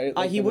 essentially, right?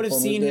 Like he would have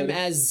seen him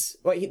as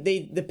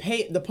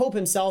the Pope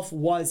himself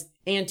was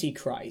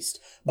Antichrist.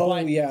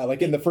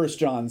 Like in the First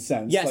John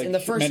sense. Yes, like in the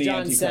First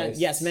John sense.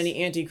 Yes,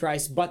 many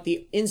Antichrists, but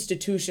the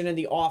institution and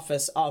the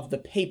office of the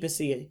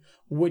papacy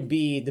would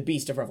be the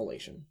beast of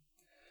Revelation.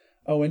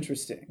 Oh,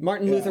 interesting.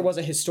 Martin Luther was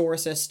a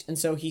historicist, and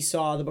so he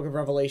saw the book of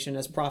Revelation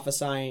as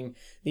prophesying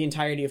the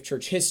entirety of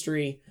church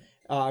history,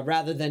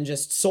 rather than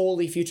just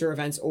solely future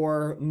events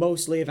or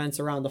mostly events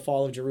around the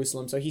fall of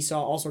Jerusalem. So he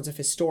saw all sorts of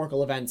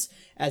historical events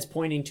as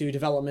pointing to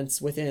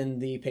developments within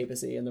the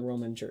papacy and the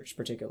Roman Church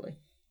particularly.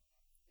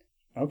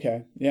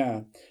 Okay,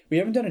 yeah. We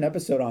haven't done an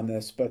episode on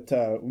this, but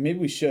maybe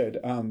we should,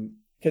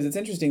 because it's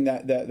interesting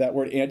that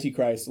word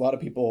Antichrist, a lot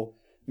of people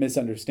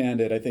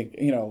misunderstand it. I think,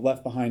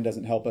 Left Behind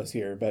doesn't help us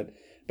here, but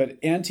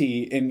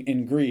anti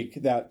in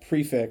Greek, that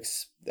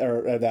prefix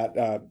or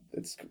that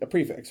it's a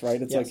prefix,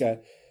 right? It's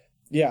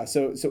yes.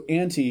 So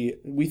anti,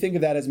 we think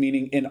of that as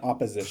meaning in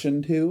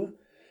opposition to,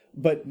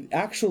 but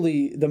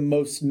actually the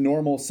most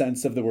normal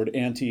sense of the word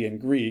anti in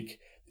Greek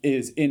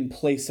is in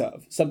place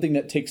of, something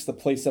that takes the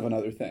place of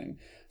another thing.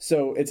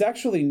 So it's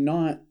actually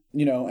not,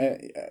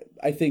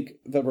 I think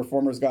the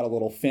reformers got a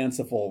little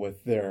fanciful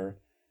with their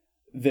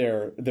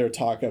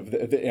talk of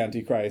the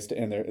Antichrist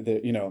and their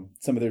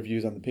some of their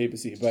views on the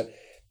papacy, but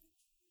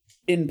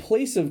in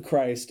place of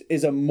Christ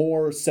is a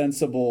more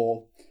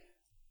sensible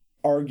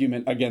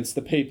argument against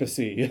the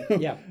papacy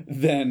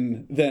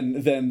than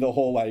the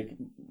whole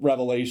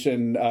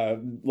Revelation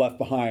Left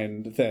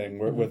Behind thing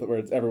where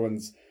it's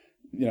everyone's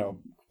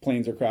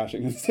planes are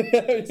crashing.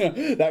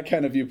 That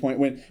kind of viewpoint.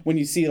 When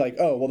you see like,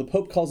 oh, well, the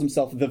Pope calls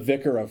himself the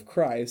Vicar of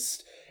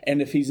Christ,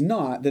 and if he's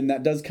not, then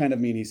that does kind of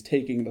mean he's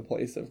taking the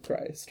place of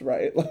Christ,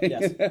 right? Like,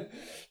 Yes.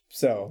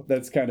 So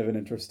that's kind of an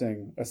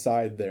interesting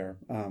aside there.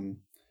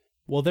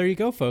 Well, there you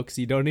go, folks.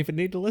 You don't even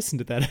need to listen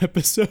to that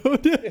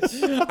episode.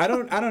 I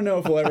don't know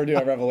if we'll ever do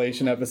a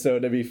Revelation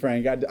episode, to be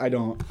frank. I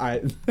don't.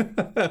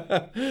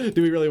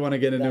 Do we really want to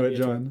get into it,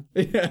 John?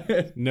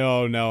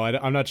 No,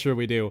 I'm not sure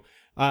we do.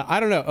 I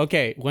don't know.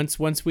 Okay, once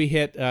we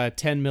hit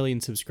 10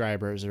 million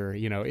subscribers, or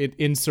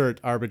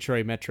insert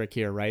arbitrary metric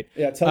here, right?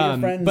 Yeah, tell your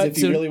friends if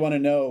you really want to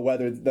know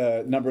whether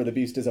the number of the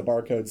beast is a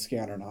barcode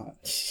scan or not.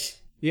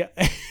 Yeah.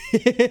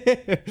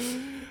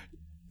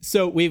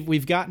 So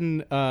we've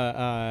gotten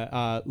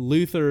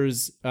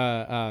Luther's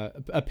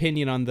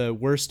opinion on the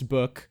worst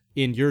book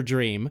in your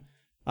dream,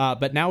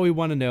 but now we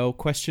want to know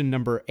question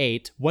number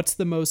 8. What's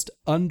the most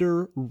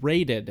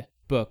underrated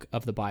book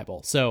of the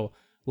Bible? So,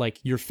 like,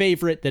 your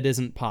favorite that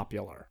isn't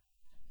popular.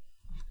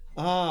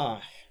 That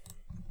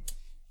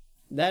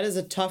is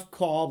a tough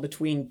call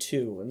between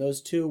two, and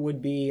those two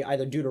would be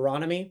either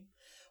Deuteronomy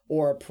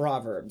or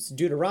Proverbs.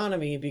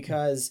 Deuteronomy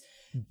because...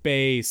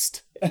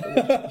 Based.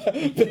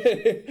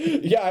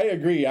 Yeah, I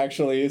agree,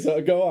 actually.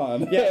 So go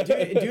on. Yeah,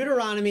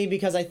 Deuteronomy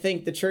because I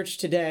think the church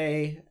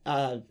today,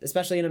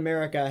 especially in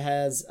America,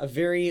 has a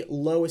very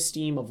low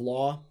esteem of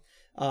law,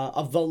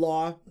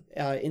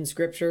 in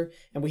Scripture,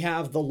 and we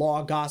have the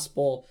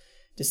law-gospel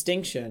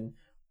distinction,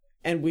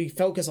 and we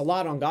focus a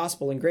lot on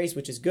gospel and grace,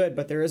 which is good,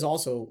 but there is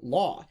also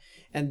law,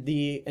 and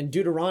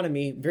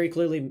Deuteronomy very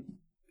clearly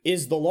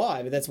is the law.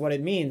 I mean, that's what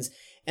it means.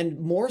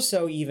 And more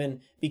so even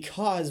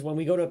because when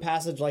we go to a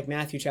passage like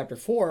Matthew chapter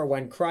 4,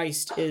 when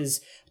Christ is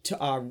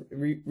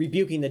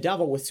rebuking the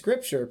devil with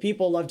Scripture,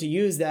 people love to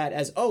use that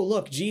as, oh,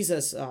 look,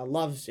 Jesus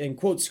loves and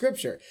quotes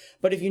Scripture.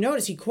 But if you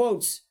notice, he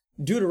quotes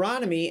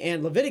Deuteronomy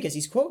and Leviticus.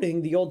 He's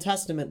quoting the Old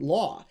Testament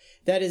law.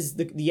 That is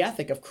the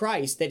ethic of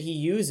Christ that he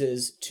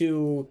uses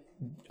to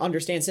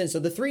understand sin. So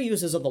the three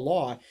uses of the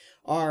law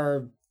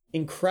are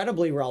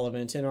incredibly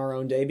relevant in our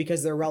own day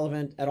because they're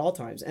relevant at all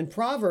times. And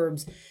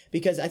Proverbs,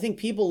 because I think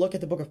people look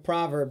at the book of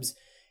Proverbs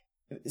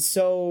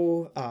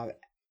so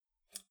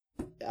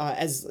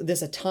as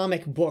this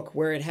atomic book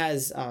where it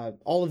has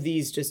all of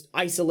these just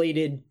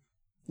isolated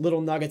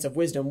little nuggets of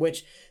wisdom,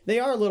 which they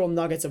are little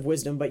nuggets of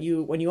wisdom, but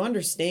when you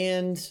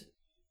understand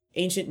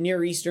ancient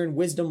Near Eastern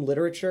wisdom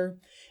literature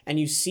and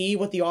you see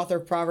what the author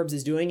of Proverbs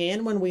is doing,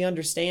 and when we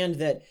understand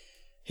that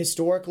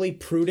historically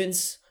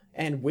prudence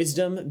and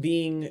wisdom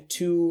being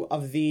two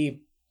of the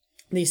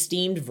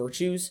esteemed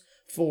virtues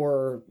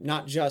for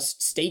not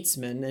just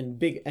statesmen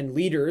and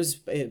leaders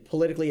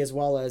politically as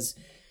well as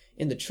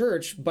in the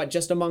church, but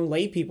just among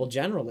lay people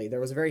generally. There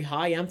was a very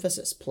high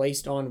emphasis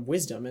placed on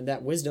wisdom, and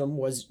that wisdom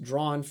was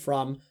drawn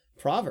from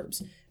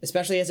Proverbs,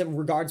 especially as it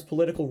regards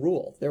political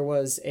rule. There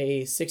was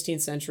a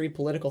 16th century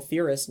political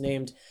theorist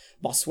named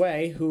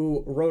Bossuet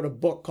who wrote a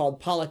book called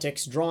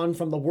Politics, drawn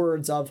from the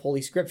words of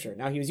Holy Scripture.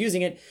 Now, he was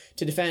using it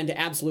to defend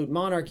absolute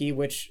monarchy,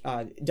 which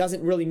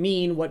doesn't really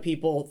mean what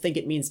people think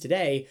it means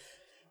today,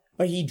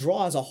 but he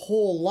draws a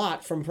whole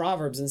lot from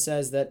Proverbs and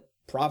says that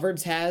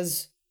Proverbs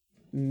has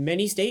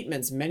many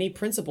statements, many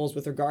principles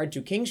with regard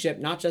to kingship,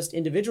 not just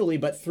individually,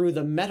 but through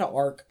the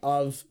meta-arc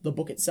of the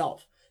book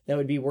itself. That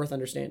would be worth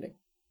understanding.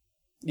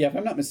 Yeah, if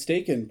I'm not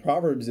mistaken,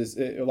 Proverbs is,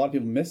 a lot of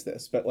people miss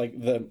this, but like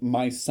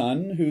my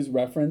son who's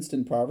referenced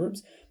in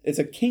Proverbs, it's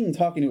a king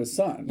talking to his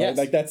son. Right? Yes.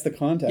 Like that's the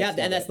context. Yeah,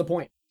 and that's the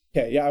point.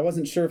 Okay, yeah, I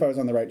wasn't sure if I was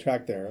on the right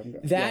track there.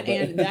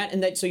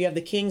 So you have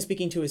the king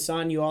speaking to his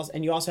son. You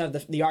also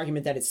have the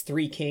argument that it's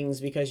three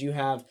kings because you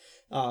have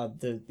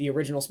the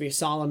original speaker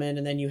Solomon,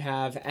 and then you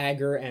have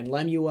Agur and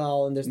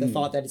Lemuel, and there's the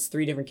thought that it's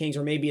three different kings,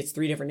 or maybe it's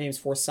three different names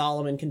for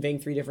Solomon conveying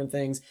three different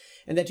things,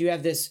 and that you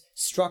have this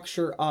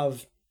structure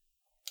of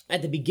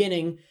at the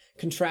beginning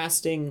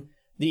contrasting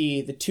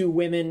the two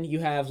women. You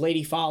have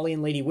Lady Folly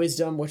and Lady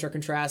Wisdom, which are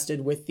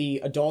contrasted with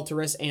the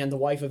adulteress and the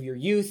wife of your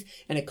youth,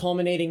 and it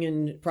culminating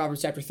in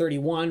Proverbs chapter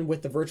 31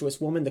 with the virtuous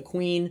woman, the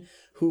queen,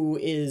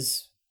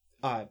 who's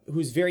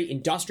very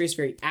industrious,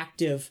 very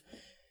active.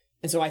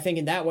 And so I think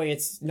in that way,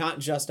 it's not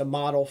just a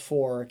model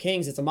for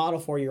kings, it's a model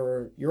for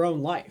your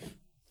own life.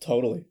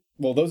 Totally.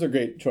 Well, those are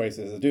great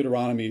choices.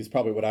 Deuteronomy is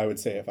probably what I would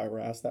say if I were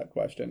asked that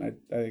question.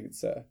 I think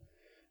it's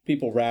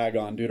people rag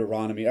on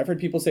Deuteronomy. I've heard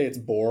people say it's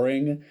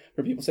boring.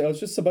 Or people say, oh, it's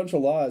just a bunch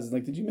of laws.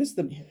 Like, did you miss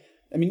the...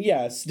 I mean,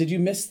 yes. Did you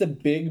miss the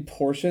big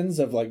portions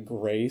of, like,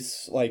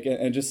 grace? Like,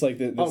 and just, like...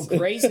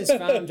 Grace is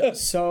found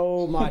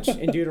so much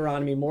in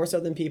Deuteronomy, more so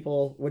than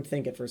people would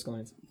think at first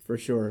glance. For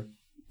sure.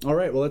 All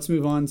right, well, let's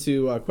move on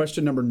to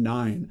question number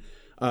 9.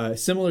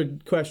 Similar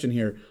question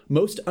here.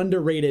 Most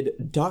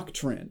underrated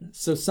doctrine.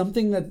 So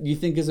something that you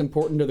think is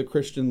important to the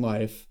Christian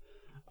life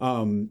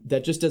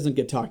that just doesn't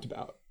get talked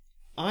about.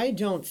 I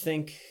don't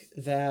think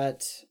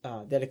that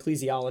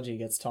ecclesiology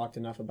gets talked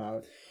enough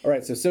about. All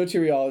right, so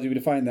soteriology, we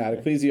define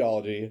that.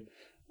 Ecclesiology.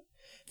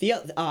 The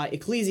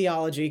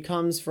ecclesiology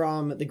comes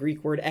from the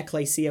Greek word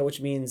ekklesia,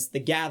 which means the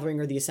gathering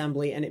or the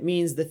assembly, and it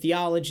means the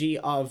theology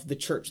of the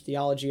church,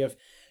 theology of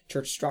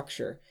church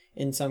structure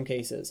in some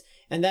cases.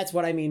 And that's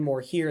what I mean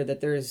more here,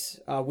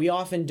 that we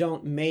often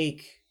don't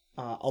make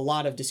a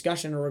lot of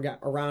discussion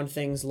around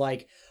things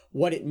like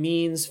what it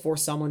means for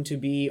someone to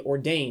be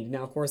ordained.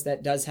 Now, of course,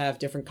 that does have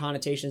different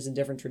connotations and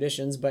different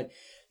traditions, but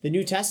the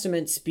New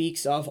Testament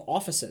speaks of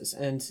offices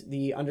and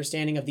the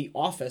understanding of the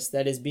office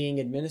that is being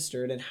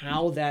administered and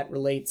how that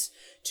relates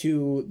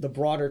to the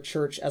broader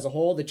church as a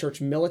whole, the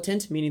church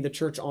militant, meaning the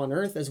church on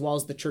earth, as well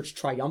as the church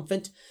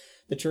triumphant,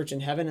 the church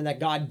in heaven, and that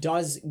God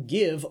does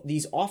give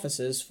these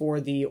offices for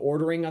the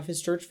ordering of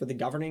his church, for the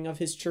governing of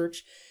his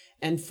church,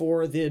 and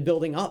for the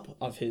building up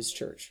of his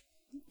church.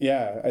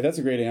 Yeah, that's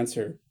a great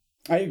answer.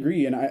 I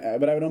agree,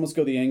 but I would almost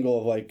go the angle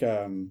of like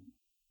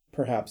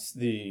perhaps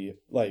the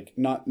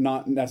not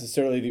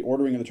necessarily the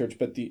ordering of the church,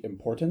 but the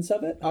importance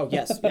of it. Oh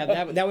yes,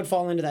 yeah, that would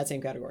fall into that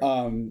same category.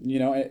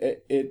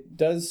 It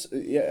does.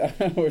 Yeah,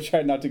 we're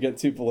trying not to get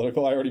too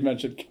political. I already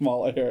mentioned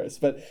Kamala Harris,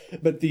 but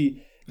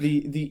the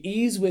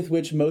ease with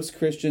which most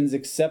Christians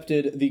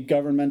accepted the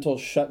governmental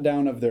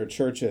shutdown of their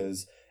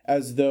churches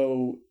as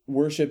though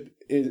worship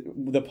is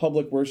the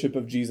public worship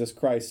of Jesus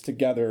Christ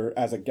together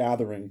as a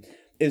gathering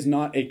is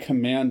not a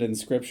command in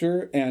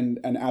Scripture and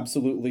an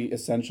absolutely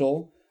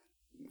essential,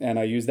 and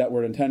I use that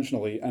word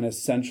intentionally, an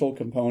essential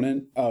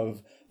component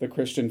of the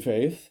Christian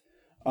faith.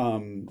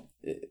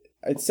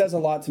 It says a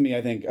lot to me,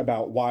 I think,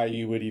 about why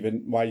you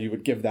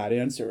would give that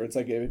answer. It's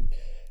like,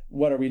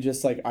 what are we,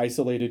 just like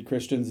isolated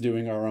Christians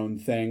doing our own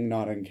thing,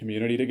 not in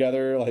community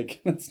together?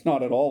 Like, that's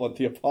not at all what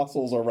the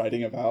apostles are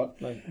writing about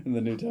in the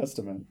New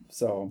Testament.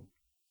 So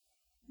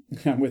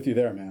I'm with you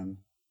there, man.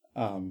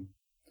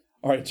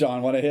 All right,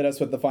 John, want to hit us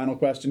with the final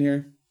question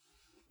here?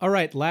 All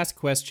right, last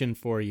question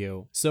for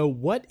you. So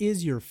what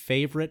is your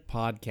favorite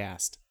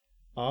podcast?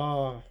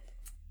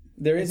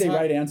 There is a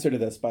right answer to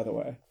this, by the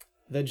way.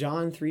 The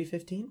John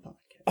 3:15 podcast.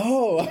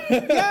 Oh,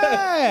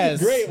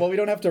 yes! Great. Well, we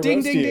don't have to roast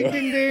you. Ding,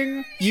 ding,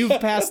 ding. You've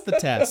passed the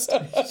test. I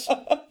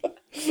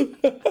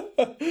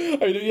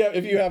mean,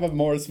 if you have a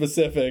more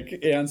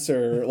specific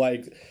answer,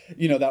 like,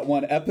 that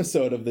one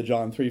episode of the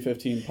John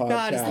 3:15 podcast.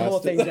 God, just the whole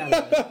thing's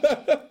down.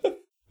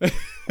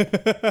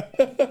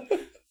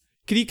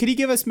 Could you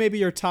give us maybe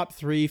your top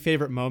 3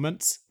 favorite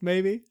moments,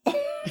 maybe?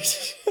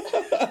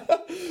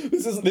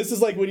 This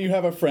is like when you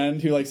have a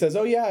friend who says,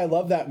 "Oh yeah, I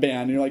love that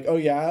band," and you're like, "Oh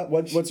yeah,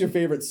 what's your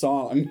favorite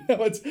song?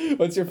 what's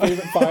your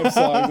favorite 5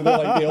 songs?" And they're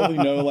like, they only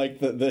know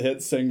the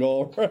hit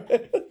single.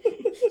 Right?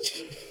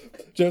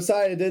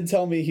 Josiah did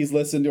tell me he's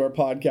listened to our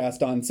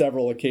podcast on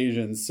several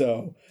occasions,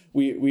 so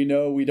we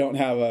know we don't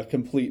have a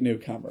complete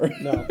newcomer.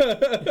 No.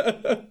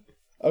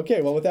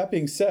 Okay, well, with that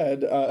being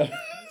said,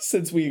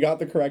 since we got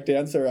the correct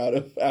answer out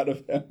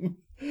of him,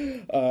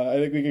 I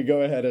think we could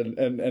go ahead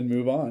and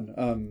move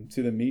on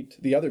to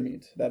the other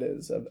meat, that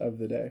is, of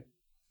the day.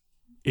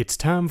 It's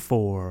time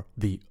for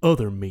the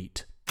other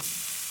meat.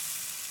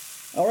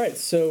 All right,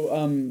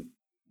 so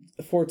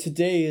for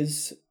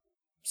today's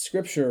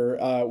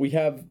scripture, we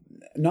have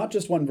not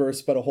just one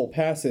verse, but a whole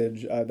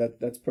passage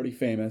that's pretty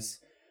famous.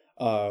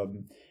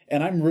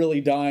 And I'm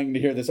really dying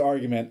to hear this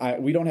argument.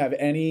 We don't have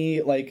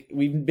any,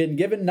 we've been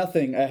given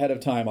nothing ahead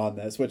of time on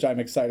this, which I'm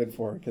excited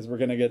for, because we're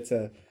going to get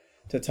to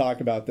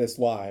talk about this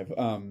live.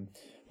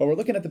 But we're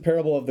looking at the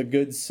parable of the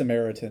Good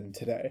Samaritan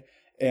today.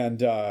 And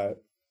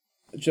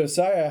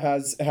Josiah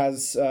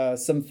has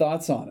some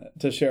thoughts on it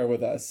to share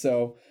with us.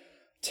 So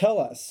tell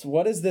us,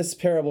 what is this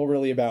parable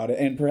really about?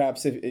 And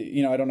perhaps, if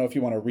I don't know if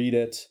you want to read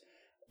it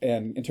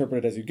and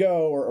interpret it as you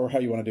go, or how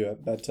you want to do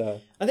it. But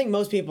I think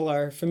most people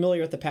are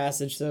familiar with the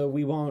passage, so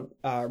we won't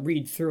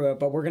read through it,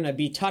 but we're going to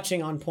be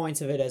touching on points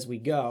of it as we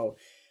go.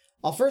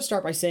 I'll first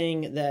start by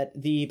saying that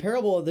the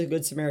parable of the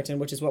Good Samaritan,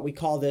 which is what we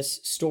call this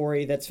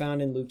story that's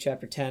found in Luke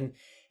chapter 10,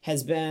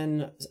 has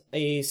been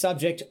a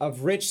subject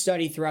of rich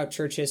study throughout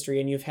church history,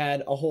 and you've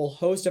had a whole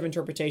host of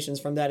interpretations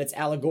from that. It's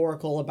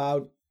allegorical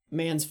about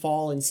man's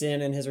fall and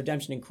sin and his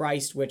redemption in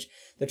Christ, which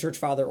the church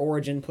father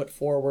Origen put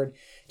forward,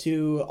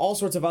 to all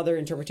sorts of other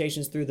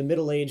interpretations through the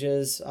Middle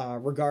Ages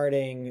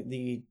regarding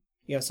the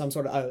some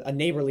sort of a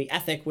neighborly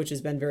ethic, which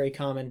has been very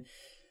common.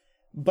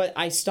 But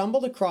I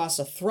stumbled across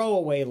a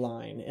throwaway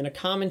line in a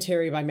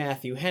commentary by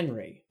Matthew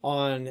Henry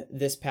on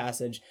this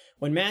passage,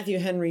 when Matthew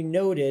Henry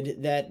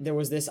noted that there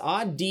was this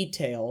odd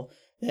detail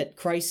that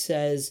Christ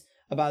says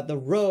about the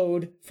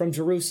road from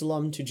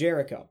Jerusalem to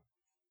Jericho.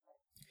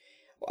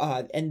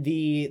 And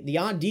the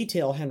odd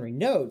detail Henry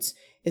notes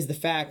is the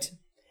fact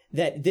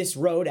that this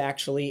road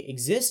actually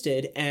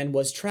existed and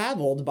was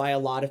traveled by a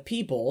lot of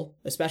people,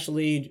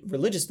 especially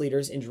religious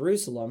leaders in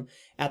Jerusalem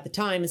at the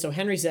time. And so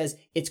Henry says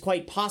it's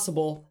quite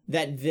possible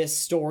that this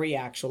story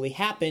actually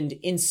happened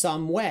in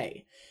some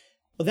way.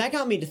 Well, that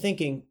got me to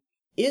thinking,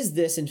 is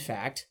this in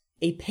fact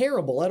a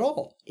parable at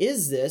all?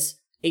 Is this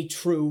a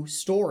true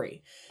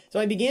story? So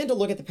I began to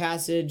look at the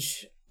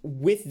passage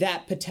with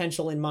that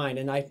potential in mind,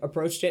 and I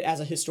approached it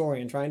as a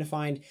historian, trying to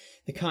find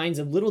the kinds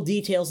of little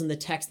details in the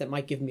text that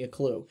might give me a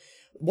clue.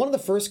 One of the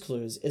first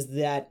clues is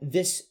that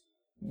this,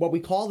 what we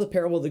call the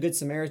parable of the Good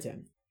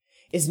Samaritan,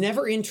 is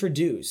never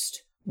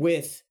introduced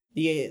with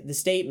the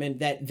statement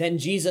that then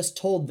Jesus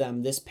told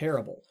them this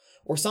parable.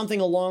 or something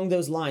along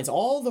those lines.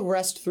 All the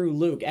rest through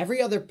Luke,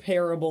 every other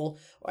parable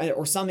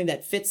or something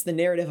that fits the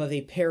narrative of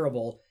a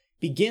parable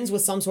begins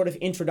with some sort of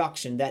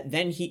introduction that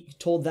then he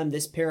told them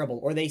this parable,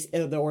 or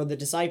the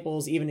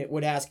disciples even it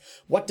would ask,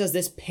 what does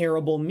this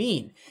parable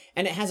mean?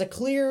 And it has a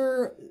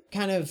clear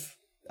kind of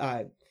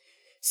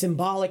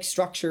symbolic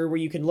structure where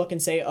you can look and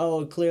say,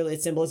 oh, clearly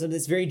it's symbolism.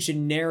 It's very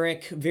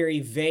generic, very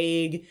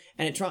vague,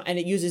 and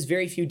it uses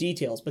very few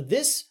details. But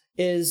this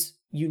is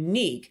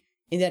unique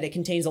in that it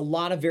contains a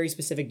lot of very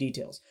specific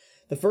details.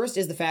 The first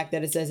is the fact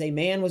that it says a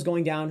man was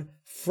going down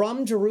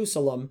from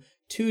Jerusalem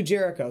to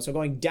Jericho. So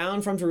going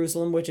down from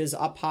Jerusalem, which is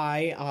up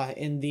high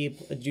in the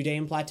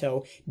Judean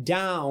plateau,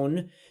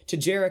 down to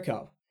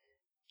Jericho.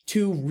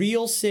 Two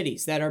real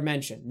cities that are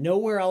mentioned.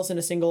 Nowhere else in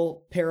a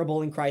single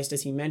parable in Christ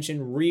does he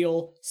mention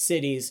real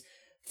cities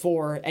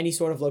for any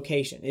sort of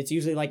location. It's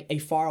usually like a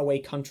faraway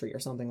country or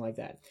something like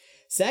that.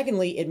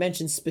 Secondly, it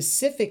mentions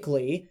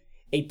specifically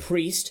a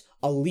priest,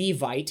 a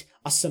Levite,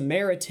 a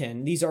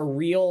Samaritan. These are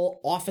real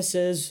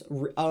offices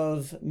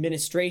of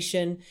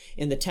administration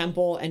in the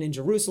temple and in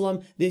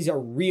Jerusalem. These are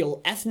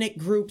real ethnic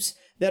groups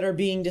that are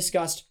being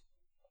discussed.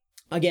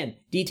 Again,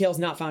 details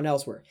not found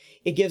elsewhere.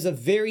 It gives a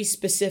very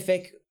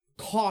specific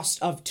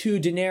cost of 2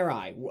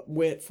 denarii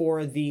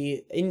for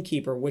the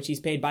innkeeper, which he's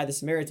paid by the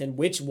Samaritan,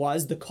 which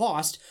was the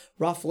cost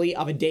roughly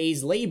of a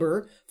day's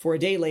labor for a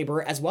day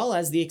laborer, as well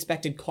as the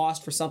expected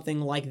cost for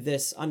something like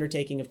this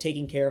undertaking of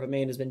taking care of a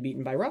man who's been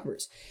beaten by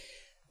robbers.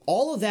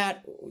 All of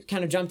that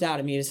kind of jumped out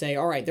at me to say,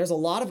 all right, there's a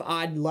lot of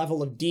odd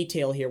level of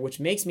detail here,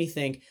 which makes me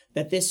think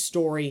that this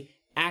story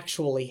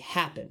actually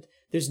happened.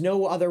 There's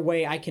no other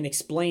way I can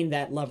explain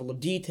that level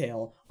of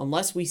detail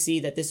unless we see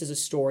that this is a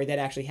story that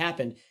actually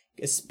happened,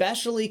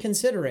 especially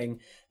considering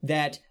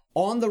that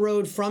on the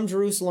road from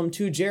Jerusalem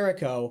to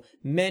Jericho,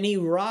 many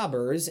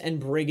robbers and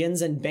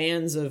brigands and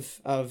bands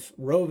of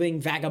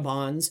roving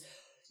vagabonds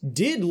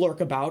did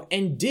lurk about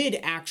and did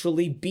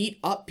actually beat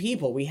up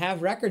people. We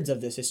have records of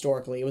this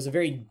historically. It was a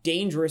very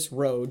dangerous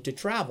road to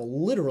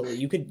travel. Literally,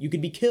 you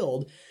could be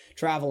killed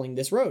traveling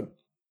this road.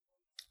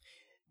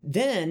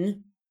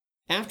 Then,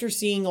 after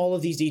seeing all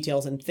of these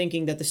details and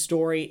thinking that the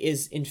story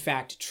is in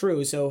fact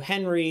true, so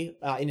Henry,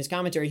 in his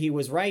commentary, he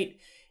was right,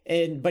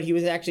 but he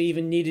was actually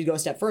even needed to go a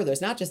step further. It's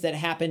not just that it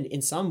happened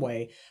in some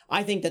way.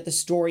 I think that the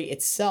story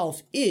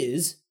itself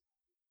is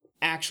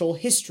actual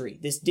history.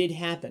 This did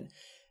happen.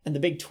 And the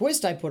big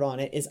twist I put on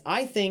it is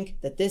I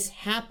think that this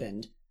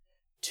happened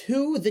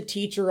to the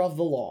teacher of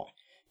the law,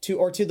 to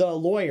the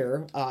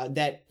lawyer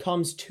that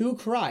comes to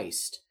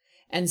Christ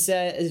and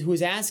says, who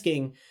is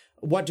asking,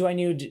 what do I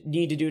need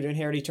to do to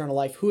inherit eternal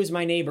life? Who is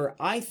my neighbor?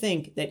 I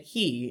think that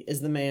he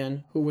is the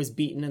man who was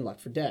beaten and left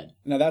for dead.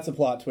 Now that's a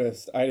plot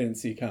twist I didn't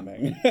see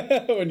coming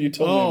when you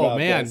told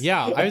me about this.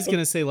 Yeah. I was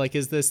gonna say, like,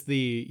 is this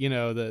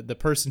the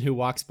person who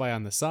walks by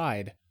on the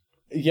side?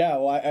 Yeah,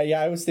 well,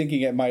 I was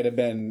thinking it might have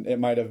been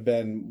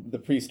the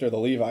priest or the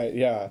Levite.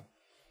 Yeah.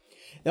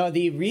 Now,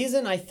 the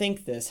reason I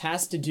think this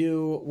has to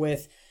do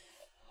with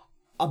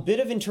a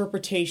bit of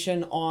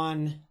interpretation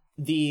on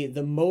the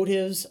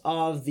motives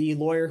of the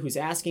lawyer who's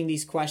asking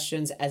these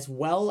questions, as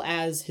well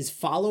as his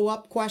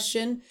follow-up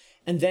question,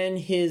 and then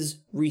his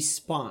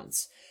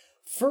response.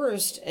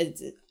 First,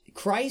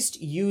 Christ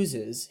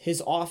uses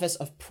his office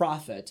of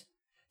prophet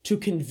to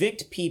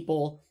convict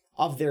people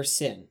of their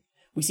sin.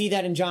 We see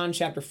that in John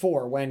chapter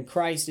 4, when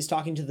Christ is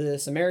talking to the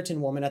Samaritan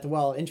woman at the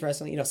well.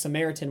 Interestingly,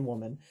 Samaritan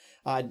woman.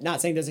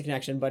 Not saying there's a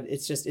connection, but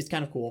it's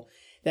kind of cool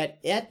that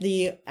at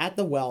the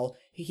well,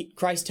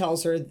 Christ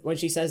tells her when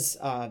she says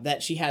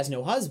that she has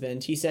no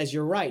husband, he says,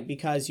 "You're right,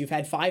 because you've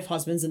had 5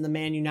 husbands and the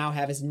man you now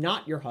have is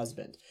not your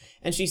husband."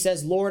 And she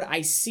says, "Lord,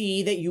 I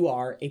see that you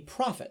are a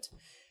prophet."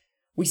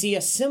 We see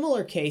a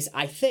similar case,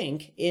 I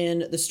think,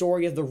 in the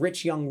story of the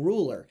rich young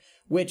ruler,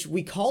 which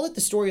we call it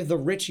the story of the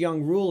rich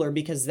young ruler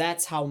because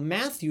that's how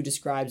Matthew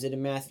describes it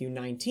in Matthew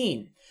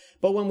 19.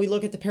 But when we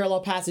look at the parallel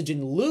passage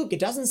in Luke, it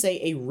doesn't say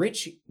a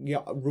rich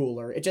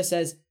ruler. It just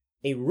says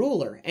a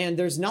ruler. And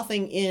there's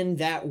nothing in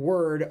that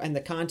word and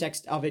the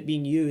context of it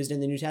being used in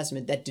the New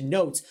Testament that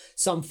denotes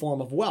some form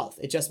of wealth.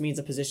 It just means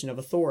a position of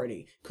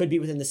authority. Could be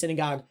within the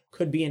synagogue,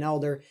 could be an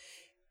elder.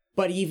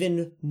 But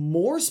even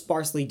more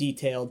sparsely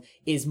detailed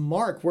is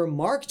Mark, where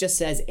Mark just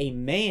says a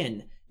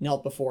man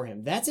knelt before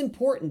him. That's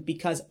important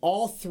because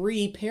all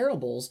 3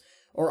 parables,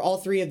 or all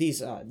 3 of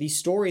these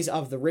stories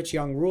of the rich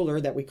young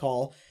ruler that we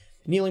call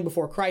kneeling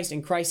before Christ,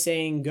 and Christ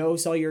saying, "Go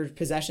sell your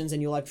possessions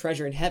and you'll have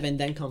treasure in heaven,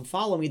 then come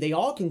follow me," they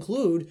all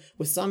conclude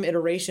with some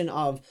iteration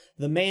of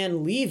the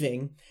man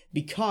leaving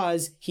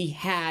because he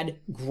had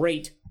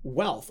great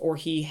wealth or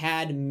he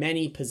had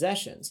many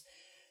possessions.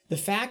 The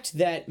fact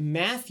that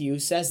Matthew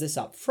says this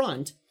up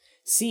front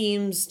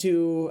seems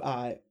to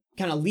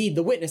kind of lead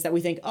the witness that we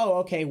think, oh,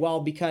 okay,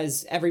 well,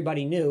 because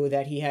everybody knew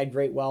that he had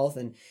great wealth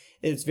and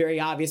it's very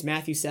obvious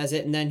Matthew says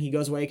it and then he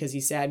goes away because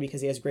he's sad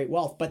because he has great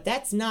wealth. But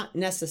that's not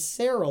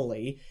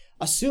necessarily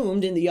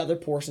assumed in the other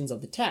portions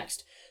of the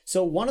text.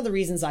 So one of the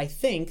reasons I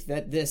think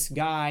that this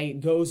guy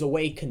goes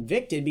away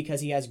convicted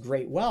because he has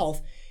great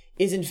wealth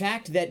is in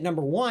fact that,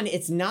 number one,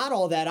 it's not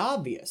all that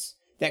obvious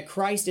that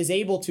Christ is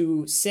able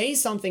to say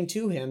something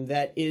to him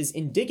that is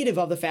indicative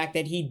of the fact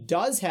that he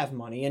does have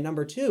money. And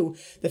number two,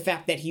 the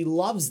fact that he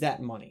loves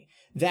that money.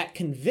 That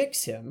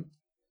convicts him.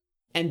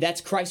 And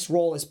that's Christ's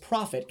role as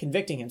prophet,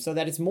 convicting him. So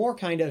that it's more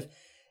kind of,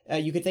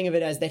 you could think of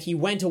it as that he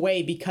went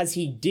away because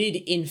he did,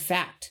 in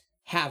fact,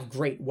 have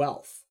great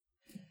wealth.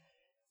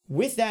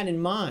 With that in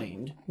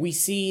mind, we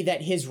see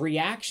that his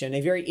reaction,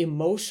 a very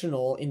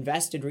emotional,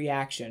 invested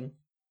reaction,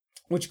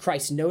 which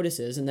Christ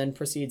notices and then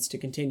proceeds to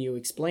continue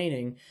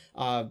explaining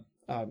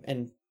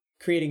and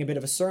creating a bit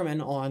of a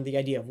sermon on the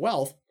idea of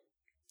wealth,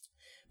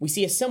 we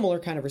see a similar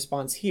kind of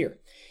response here.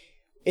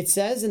 It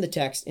says in the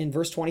text in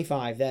verse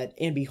 25 that,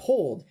 "And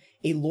behold,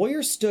 a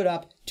lawyer stood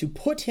up to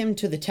put him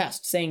to the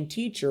test, saying,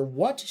 'Teacher,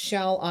 what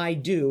shall I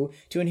do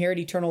to inherit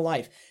eternal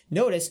life?'"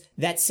 Notice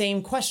that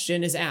same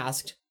question is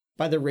asked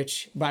by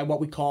what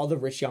we call the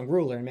rich young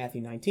ruler in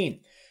Matthew 19.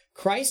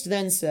 Christ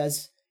then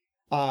says,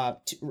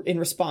 in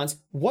response,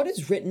 "What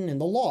is written in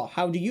the law?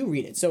 How do you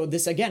read it?" So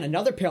this, again,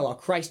 another parallel,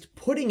 Christ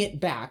putting it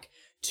back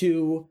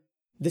to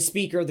the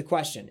speaker of the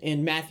question.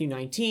 In Matthew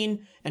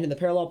 19 and in the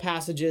parallel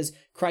passages,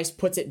 Christ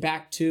puts it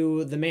back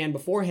to the man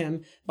before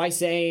him by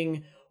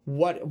saying,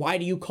 why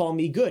do you call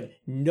me good?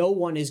 No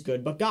one is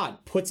good but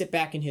God. Puts it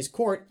back in his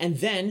court and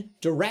then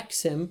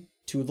directs him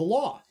to the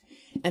law.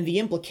 And the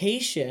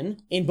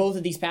implication in both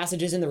of these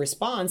passages in the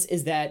response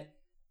is that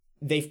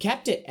they've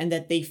kept it and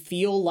that they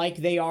feel like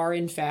they are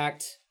in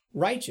fact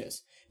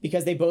righteous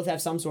because they both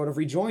have some sort of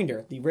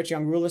rejoinder. The rich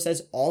young ruler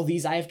says, all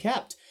these I have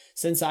kept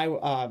since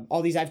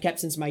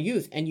my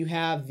youth. And you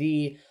have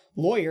the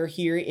lawyer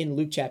here in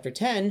Luke chapter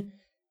 10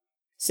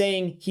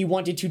 saying he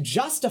wanted to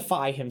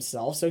justify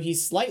himself. So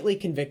he's slightly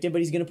convicted, but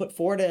he's going to put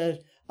forward a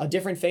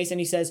different face. And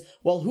he says,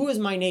 well, who is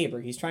my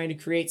neighbor? He's trying to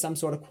create some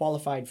sort of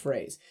qualified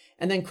phrase.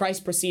 And then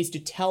Christ proceeds to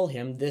tell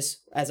him this,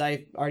 as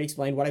I already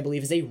explained, what I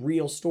believe is a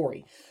real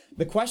story.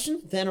 The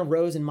question then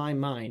arose in my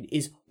mind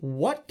is,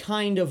 what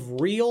kind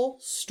of real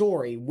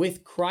story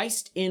with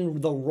Christ in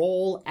the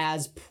role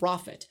as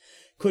prophet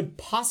could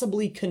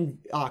possibly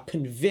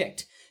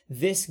convict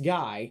this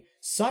guy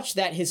such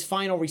that his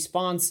final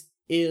response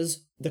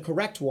is the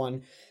correct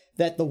one,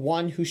 that the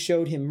one who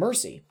showed him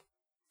mercy?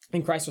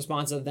 And Christ's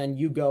response of, then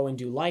you go and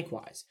do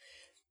likewise.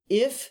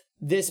 If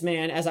this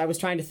man, as I was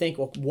trying to think,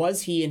 well,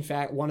 was he in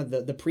fact one of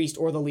the priest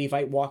or the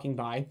Levite walking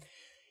by?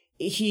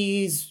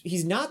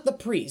 He's not the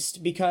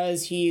priest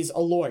because he's a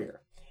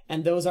lawyer,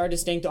 and those are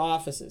distinct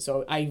offices.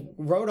 So I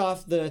wrote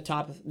off the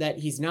top that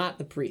he's not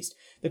the priest.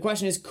 The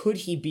question is, could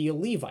he be a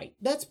Levite?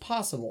 That's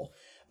possible.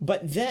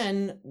 But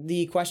then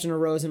the question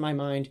arose in my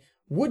mind,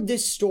 would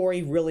this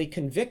story really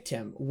convict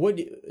him?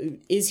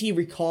 Is he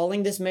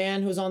recalling this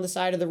man who's on the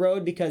side of the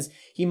road? Because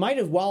he might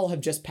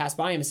have just passed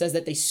by him. It says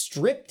that they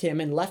stripped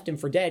him and left him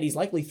for dead. He's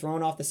likely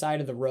thrown off the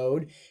side of the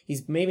road.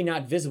 He's maybe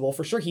not visible.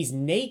 For sure, he's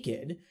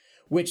naked,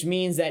 which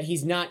means that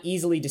he's not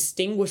easily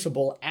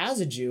distinguishable as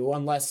a Jew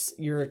unless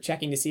you're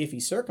checking to see if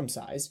he's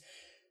circumcised.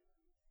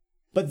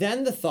 But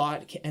then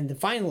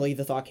finally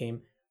the thought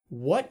came,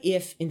 what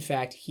if, in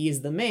fact, he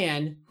is the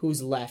man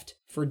who's left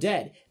for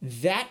dead?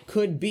 That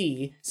could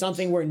be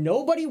something where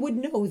nobody would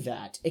know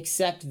that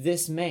except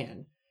this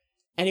man.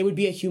 And it would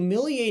be a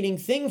humiliating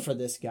thing for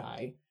this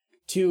guy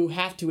to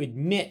have to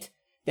admit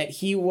that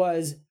he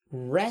was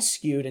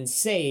rescued and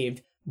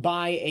saved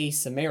by a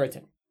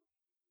Samaritan.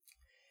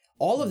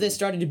 All of this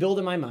started to build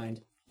in my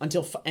mind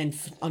until. Well,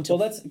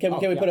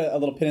 can we put a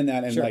little pin in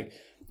that and sure.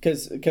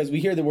 Because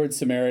we hear the word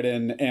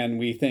Samaritan and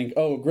we think,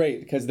 oh, great,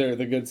 because they're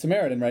the good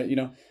Samaritan, right?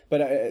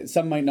 But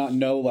some might not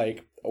know,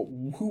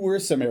 who were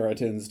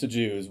Samaritans to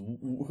Jews?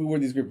 Who were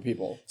these group of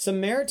people?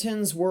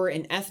 Samaritans were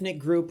an ethnic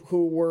group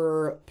who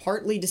were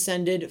partly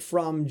descended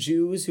from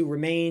Jews who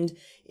remained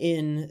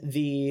in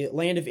the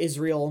land of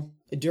Israel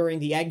during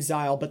the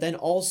exile, but then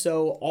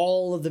also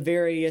all of the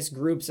various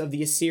groups of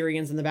the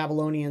Assyrians and the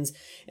Babylonians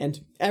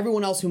and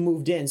everyone else who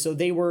moved in. So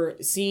they were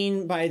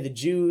seen by the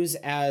Jews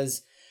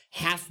as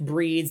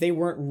half-breeds. They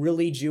weren't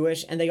really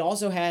Jewish, and they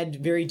also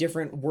had very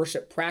different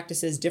worship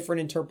practices,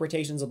 different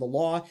interpretations of the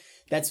law.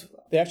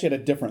 They actually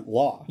had a different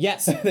law.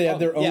 Yes. They had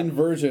their own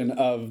version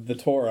of the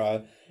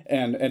Torah,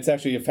 and it's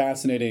actually a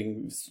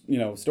fascinating,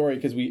 story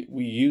because we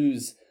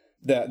use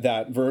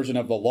that version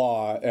of the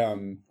law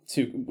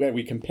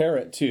we compare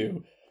it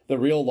to the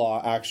real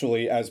law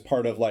actually as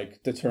part of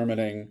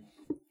determining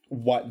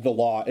what the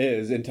law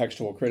is in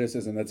textual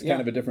criticism. That's kind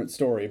of a different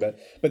story, but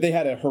they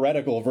had a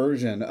heretical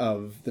version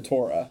of the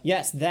Torah.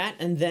 Yes, that,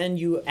 and then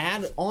you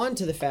add on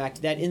to the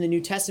fact that in the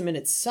New Testament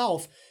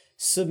itself,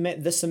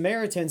 the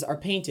Samaritans are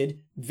painted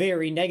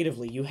very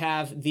negatively. You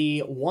have the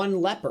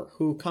one leper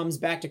who comes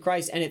back to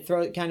Christ, and it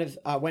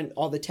when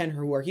all the 10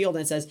 who are healed,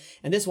 and it says,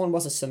 and this one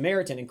was a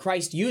Samaritan, and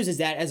Christ uses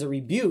that as a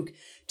rebuke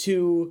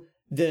to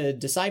the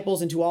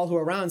disciples and to all who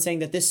are around, saying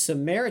that this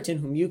Samaritan,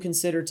 whom you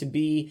consider to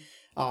be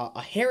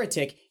a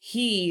heretic,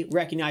 he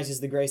recognizes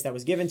the grace that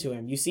was given to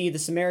him. You see the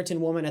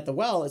Samaritan woman at the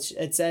well,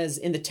 it says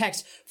in the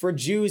text, for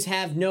Jews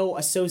have no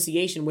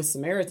association with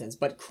Samaritans,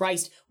 but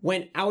Christ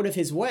went out of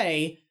his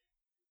way,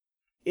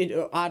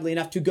 oddly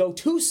enough, to go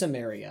to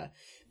Samaria,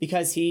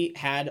 because he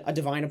had a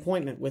divine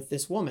appointment with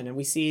this woman. And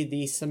we see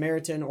the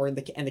Samaritan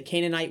and the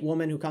Canaanite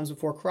woman who comes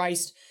before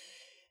Christ.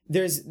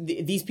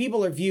 These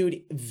people are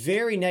viewed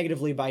very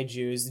negatively by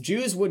Jews.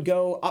 Jews would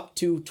go up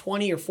to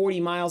 20 or 40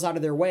 miles out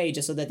of their way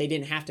just so that they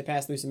didn't have to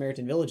pass through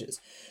Samaritan villages.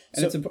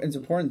 And it's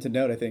important to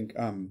note, I think,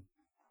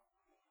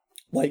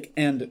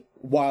 and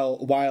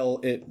while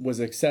it was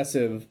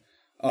excessive,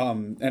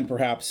 and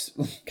perhaps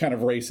kind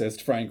of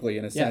racist, frankly,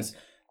 in a sense,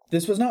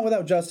 this was not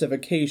without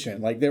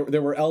justification. Like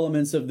there were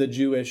elements of the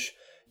Jewish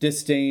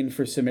disdain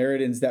for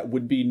Samaritans that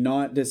would be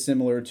not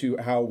dissimilar to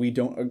how we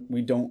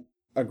don't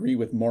agree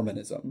with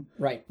Mormonism.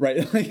 Right.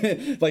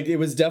 Like it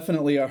was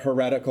definitely a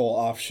heretical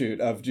offshoot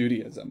of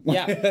Judaism.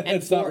 Yeah.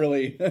 And not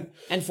really.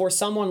 And for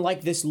someone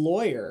like this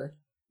lawyer,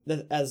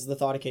 as the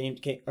thought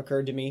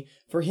occurred to me,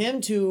 for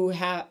him to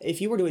have, if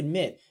he were to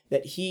admit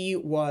that he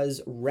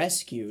was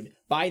rescued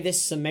by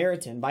this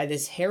Samaritan, by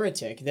this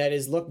heretic that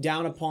is looked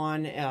down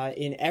upon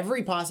in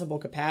every possible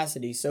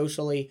capacity,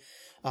 socially,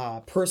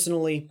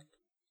 personally,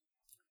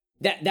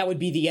 that would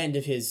be the end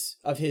of his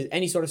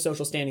any sort of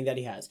social standing that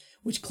he has,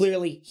 which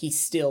clearly he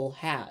still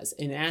has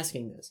in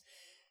asking this.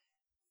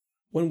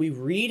 When we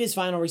read his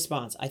final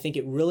response, I think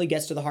it really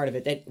gets to the heart of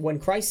it, that when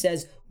Christ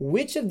says,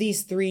 which of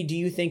these three do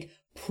you think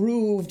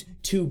proved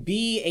to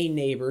be a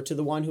neighbor to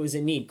the one who is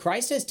in need?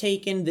 Christ has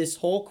taken this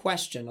whole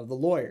question of the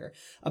lawyer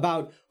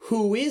about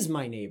who is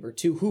my neighbor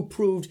to who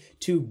proved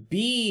to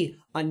be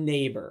a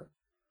neighbor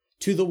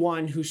to the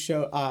one who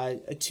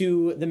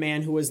to the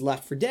man who was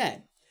left for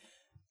dead.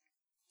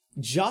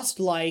 Just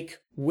like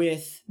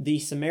with the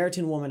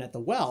Samaritan woman at the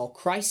well,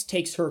 Christ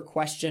takes her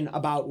question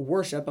about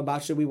worship,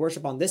 about should we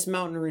worship on this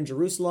mountain or in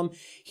Jerusalem.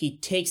 He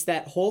takes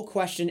that whole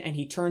question and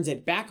he turns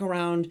it back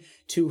around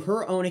to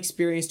her own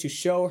experience to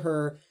show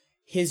her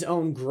his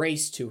own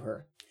grace to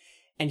her.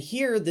 And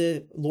here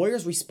the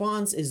lawyer's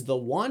response is the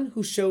one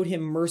who showed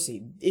him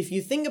mercy. If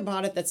you think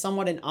about it, that's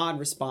somewhat an odd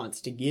response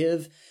to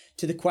give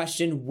to the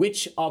question,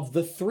 which of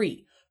the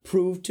three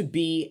proved to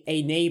be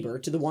a neighbor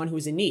to the one who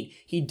is in need?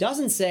 He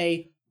doesn't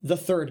say the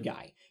third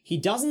guy. He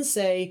doesn't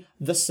say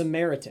the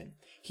Samaritan.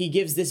 He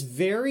gives this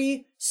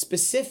very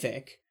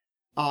specific,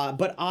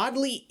 but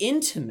oddly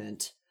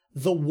intimate,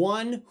 the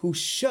one who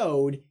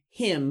showed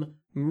him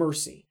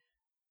mercy.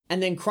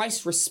 And then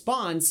Christ's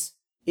response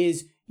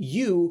is,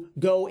 you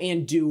go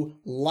and do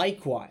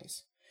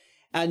likewise.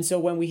 And so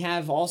when we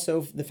have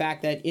also the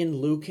fact that in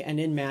Luke and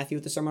in Matthew,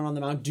 at the Sermon on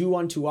the Mount, do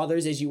unto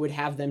others as you would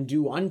have them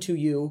do unto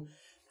you,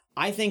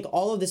 I think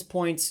all of this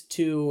points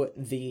to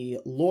the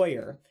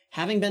lawyer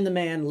having been the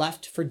man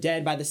left for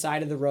dead by the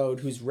side of the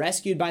road, who's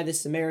rescued by the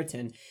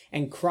Samaritan,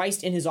 and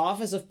Christ in his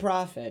office of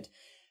prophet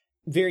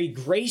very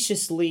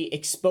graciously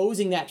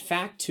exposing that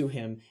fact to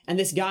him. And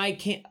this guy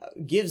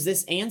gives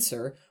this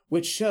answer,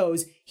 which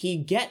shows he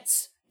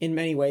gets, in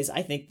many ways,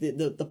 I think,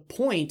 the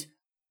point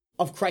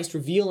of Christ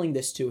revealing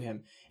this to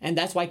him. And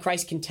that's why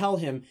Christ can tell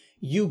him,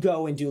 you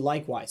go and do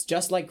likewise.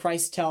 Just like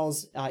Christ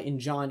tells in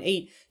John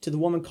 8 to the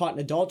woman caught in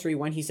adultery,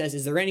 when he says,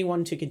 is there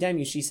anyone to condemn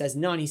you? She says,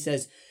 none. He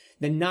says,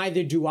 then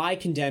neither do I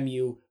condemn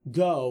you.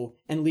 Go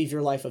and leave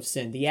your life of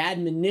sin. The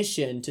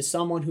admonition to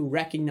someone who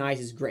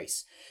recognizes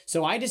grace.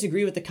 So I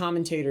disagree with the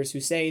commentators who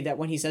say that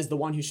when he says the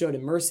one who showed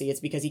him mercy, it's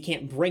because he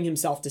can't bring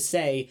himself to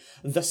say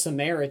the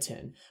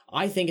Samaritan.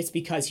 I think it's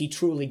because he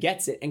truly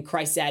gets it, and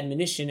Christ's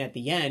admonition at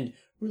the end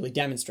really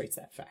demonstrates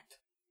that fact.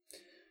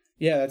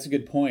 Yeah, that's a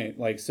good point.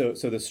 Like, so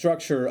the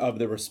structure of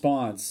the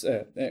response,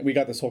 we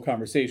got this whole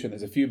conversation.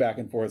 There's a few back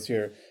and forths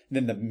here. And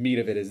then the meat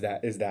of it is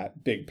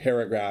that big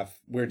paragraph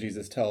where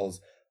Jesus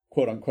tells,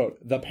 quote unquote,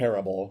 the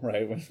parable,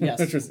 right? Yes.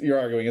 Which you're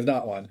arguing is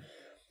not one.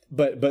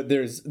 But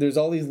there's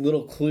all these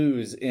little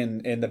clues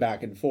in the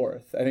back and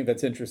forth. I think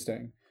that's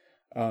interesting.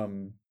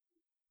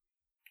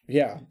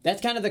 Yeah.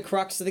 That's kind of the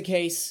crux of the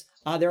case.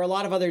 There are a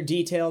lot of other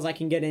details I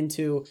can get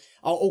into.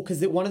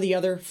 Because one of the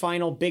other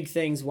final big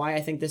things why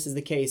I think this is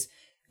the case,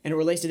 and it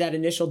relates to that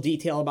initial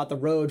detail about the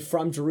road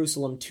from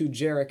Jerusalem to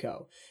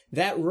Jericho.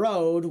 That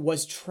road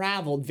was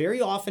traveled very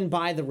often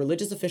by the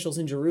religious officials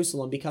in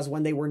Jerusalem, because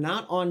when they were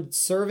not on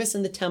service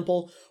in the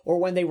temple, or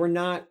when they were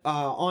not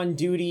on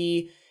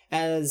duty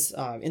as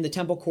in the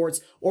temple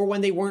courts, or when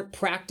they weren't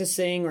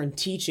practicing or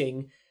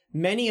teaching,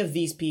 many of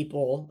these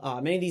people,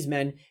 many of these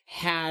men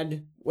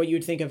had what you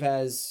would think of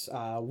as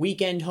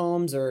weekend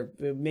homes, or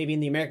maybe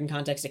in the American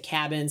context, a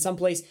cabin,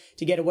 someplace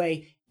to get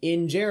away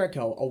in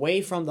Jericho,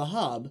 away from the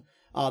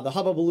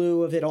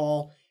hubbubaloo of it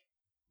all.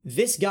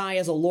 This guy,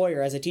 as a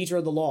lawyer, as a teacher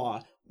of the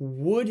law,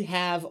 would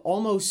have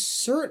almost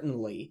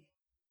certainly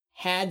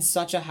had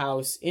such a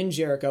house in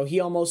Jericho. He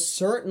almost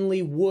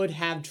certainly would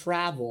have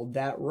traveled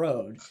that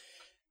road.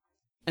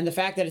 And the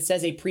fact that it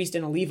says a priest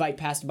and a Levite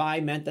passed by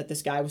meant that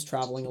this guy was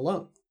traveling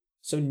alone.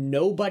 So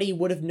nobody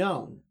would have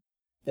known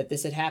that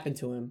this had happened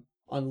to him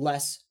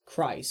unless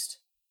Christ,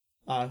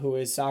 who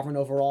is sovereign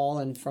over all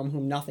and from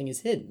whom nothing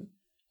is hidden,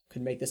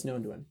 could make this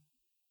known to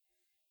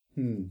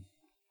him.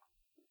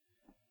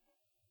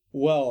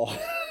 Well,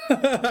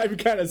 I'm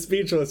kind of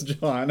speechless,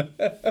 John.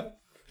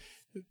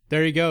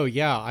 There you go.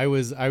 Yeah, I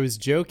was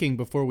joking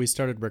before we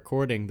started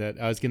recording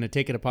that I was going to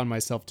take it upon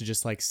myself to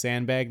just like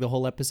sandbag the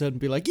whole episode and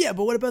be like, yeah,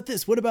 but what about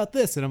this? What about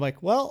this? And I'm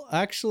like, well,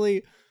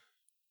 actually,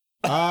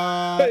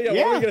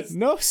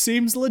 no,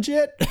 seems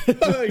legit.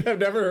 I've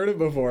never heard it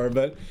before,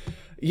 but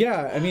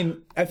yeah, I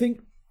mean, I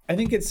think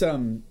it's I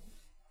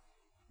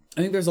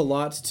think there's a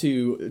lot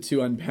to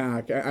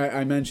unpack.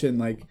 I mentioned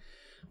like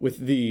with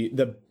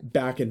the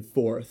back and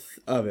forth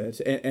of it,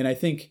 and I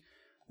think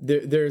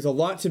there's a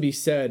lot to be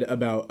said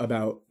about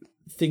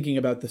thinking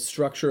about the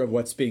structure of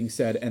what's being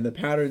said and the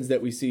patterns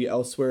that we see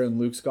elsewhere in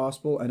Luke's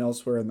gospel and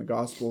elsewhere in the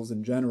gospels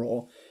in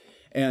general.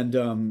 And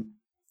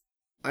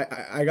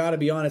I gotta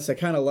be honest, I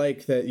kind of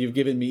like that you've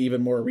given me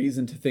even more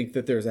reason to think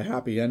that there's a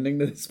happy ending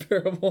to this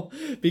parable,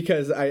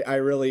 because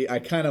I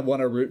kind of want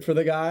to root for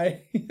the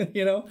guy,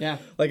 you know? Yeah.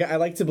 Like, I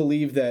like to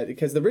believe that,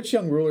 because the rich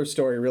young ruler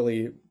story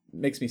really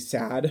makes me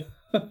sad.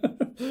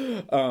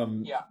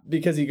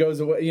 Because he goes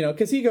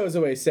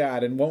away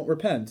sad and won't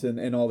repent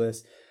and all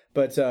this.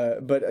 But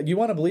you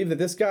want to believe that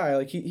this guy,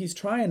 like, he's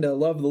trying to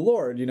love the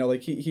Lord, you know,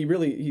 like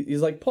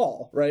he's like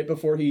Paul, right?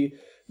 Before he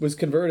was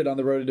converted on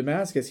the road to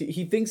Damascus,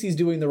 he thinks he's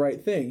doing the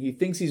right thing. He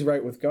thinks he's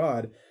right with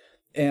God.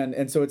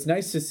 And so it's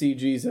nice to see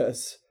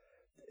Jesus.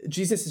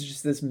 Jesus is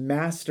just this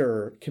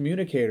master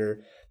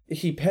communicator.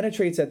 He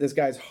penetrates at this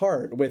guy's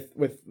heart with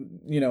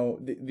you know,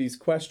 these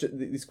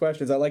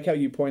questions. I like how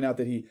you point out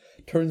that he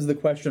turns the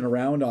question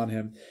around on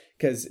him,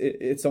 because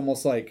it's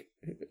almost like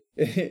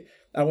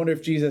I wonder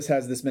if Jesus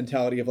has this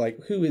mentality of like,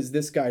 who is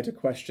this guy to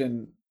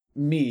question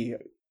me,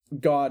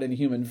 God in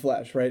human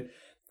flesh, right?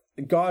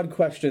 God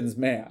questions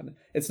man.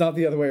 It's not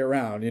the other way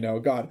around, you know.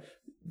 God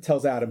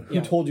tells Adam, who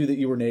told you that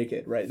you were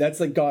naked, right? That's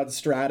like God's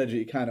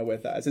strategy kind of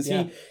with us. Is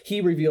he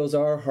reveals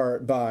our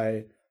heart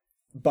by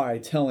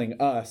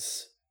telling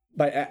us,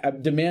 by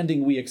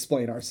demanding we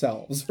explain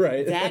ourselves,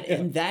 right?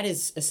 And that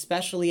is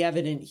especially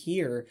evident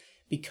here,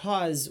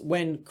 because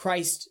when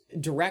Christ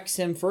directs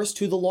him first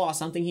to the law,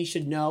 something he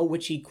should know,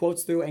 which he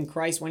quotes through, and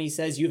Christ, when he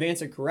says, you've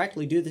answered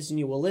correctly, do this and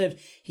you will live,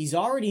 he's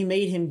already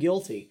made him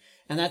guilty.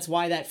 And that's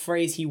why that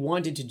phrase, he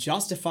wanted to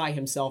justify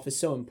himself, is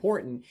so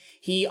important.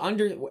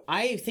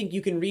 I think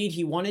you can read,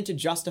 he wanted to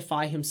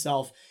justify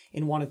himself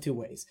in one of two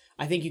ways.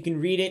 I think you can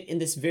read it in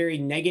this very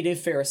negative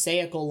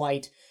Pharisaical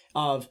light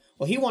of,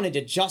 well, he wanted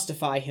to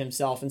justify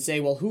himself and say,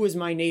 well, who is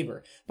my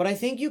neighbor? But I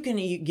think you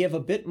can give a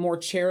bit more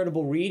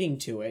charitable reading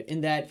to it,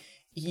 in that,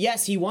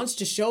 yes, he wants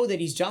to show that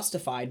he's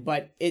justified,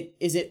 but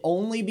is it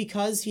only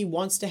because he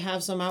wants to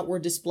have some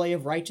outward display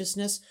of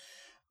righteousness?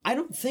 I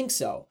don't think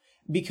so.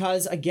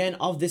 Because, again,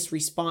 of this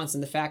response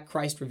and the fact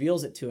Christ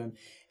reveals it to him.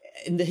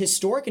 And the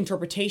historic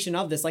interpretation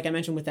of this, like I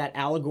mentioned with that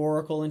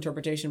allegorical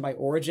interpretation by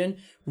Origen,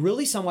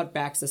 really somewhat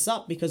backs this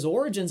up, because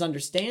Origen's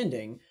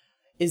understanding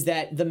is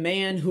that the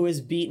man who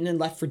is beaten and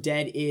left for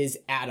dead is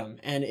Adam,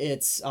 and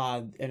it's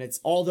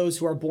all those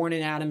who are born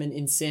in Adam and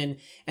in sin,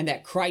 and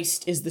that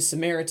Christ is the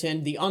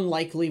Samaritan, the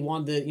unlikely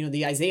one,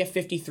 the Isaiah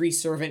 53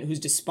 servant who's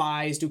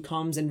despised, who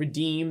comes and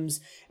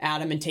redeems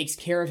Adam and takes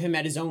care of him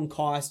at his own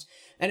cost.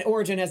 And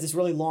Origen has this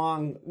really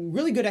long,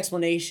 really good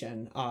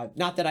explanation.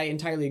 Not that I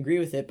entirely agree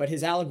with it, but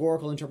his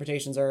allegorical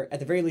interpretations are at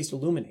the very least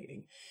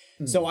illuminating.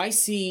 So I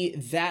see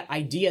that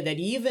idea that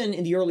even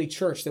in the early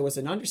church, there was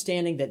an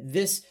understanding that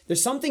there's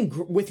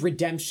something with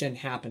redemption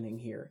happening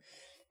here.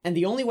 And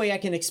the only way I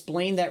can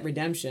explain that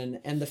redemption,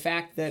 and the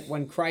fact that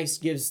when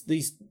Christ gives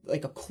these,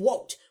 like a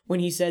quote,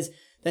 when he says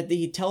that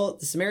the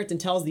Samaritan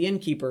tells the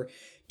innkeeper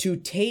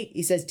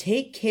he says,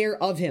 take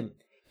care of him,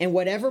 and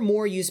whatever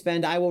more you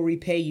spend, I will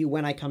repay you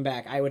when I come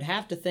back. I would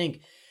have to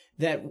think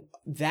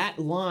that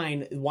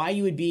line, why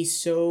you would be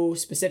so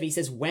specific. He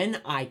says, when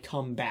I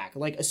come back,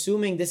 like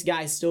assuming this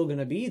guy's still going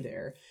to be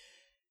there,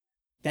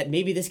 that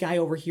maybe this guy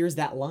overhears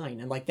that line.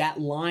 And like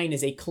that line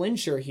is a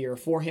clincher here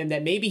for him,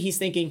 that maybe he's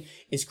thinking,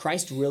 is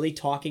Christ really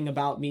talking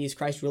about me? Is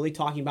Christ really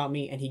talking about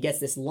me? And he gets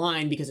this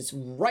line because it's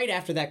right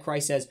after that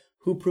Christ says,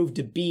 who proved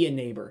to be a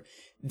neighbor.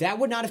 That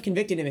would not have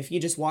convicted him if he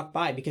just walked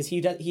by, because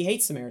he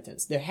hates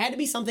Samaritans. There had to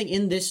be something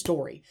in this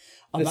story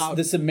about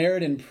the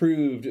Samaritan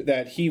proved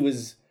that he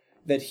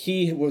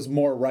was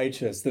more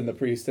righteous than the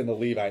priest and the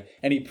Levite,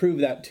 and he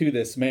proved that to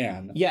this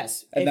man.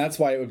 Yes, and that's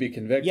why it would be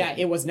convicting. Yeah,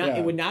 it was not. Yeah.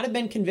 It would not have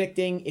been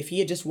convicting if he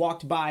had just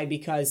walked by,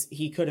 because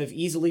he could have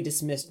easily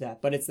dismissed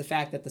that. But it's the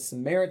fact that the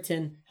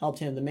Samaritan helped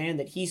him, the man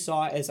that he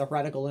saw as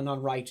heretical and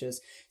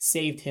unrighteous,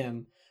 saved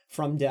him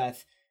from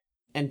death.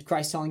 And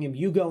Christ telling him,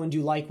 you go and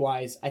do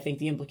likewise. I think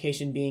the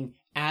implication being,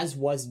 as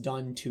was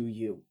done to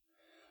you.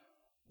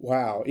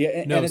 Wow.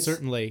 Yeah. No,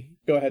 certainly.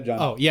 Go ahead, John.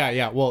 Oh,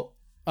 yeah. Well,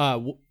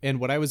 and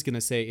what I was going to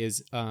say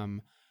is,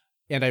 and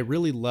I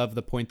really love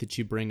the point that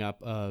you bring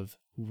up of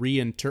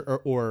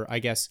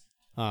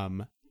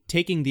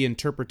taking the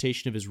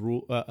interpretation of his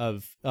rule,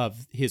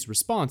 of his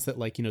response, that,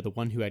 like, the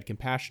one who had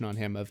compassion on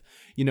him, of,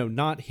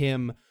 not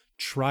him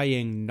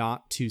trying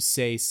not to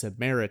say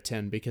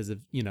Samaritan because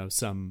of,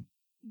 some,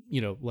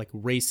 like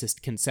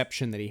racist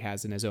conception that he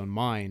has in his own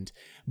mind,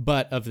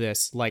 but of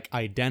this, like,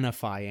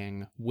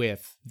 identifying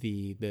with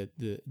the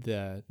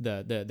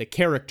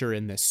character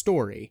in this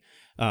story.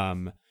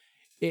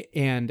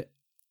 And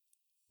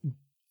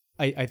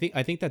I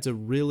think that's a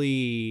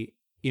really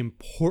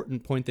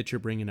important point that you're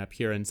bringing up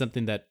here, and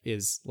something that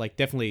is like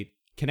definitely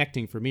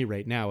connecting for me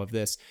right now of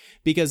this,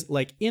 because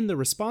like in the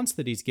response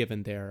that he's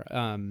given there,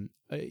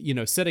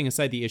 setting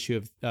aside the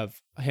issue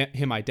of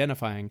him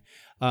identifying,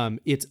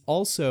 it's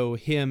also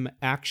him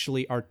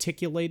actually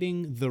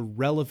articulating the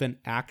relevant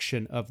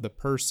action of the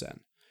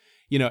person,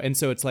 and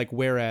so it's like,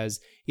 whereas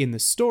in the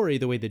story,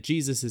 the way that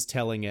Jesus is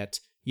telling it,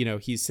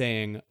 he's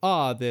saying,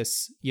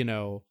 this,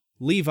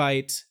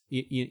 Levite,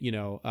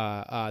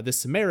 the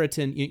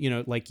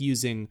Samaritan, like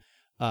using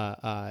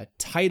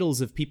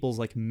titles of people's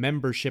like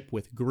membership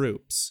with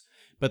groups.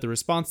 But the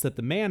response that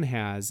the man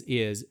has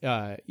is,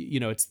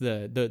 it's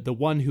the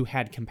one who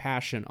had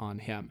compassion on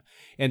him.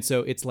 And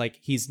so it's like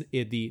he's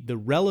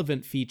the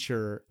relevant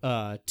feature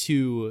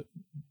to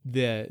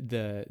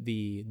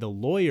the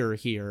lawyer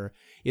here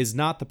is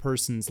not the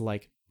person's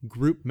like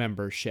group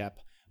membership,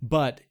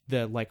 but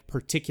the like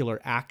particular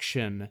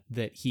action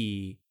that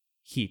he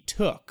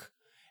took.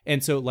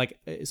 And so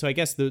I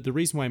guess the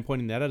reason why I'm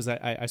pointing that out is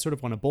I sort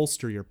of want to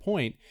bolster your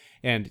point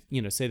and,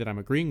 say that I'm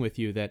agreeing with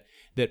you that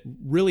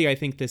really I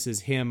think this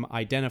is him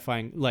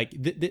identifying, like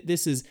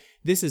this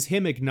is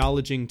him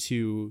acknowledging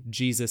to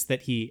Jesus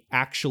that he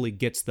actually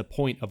gets the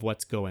point of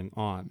what's going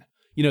on.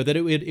 That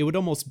it would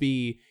almost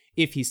be,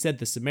 if he said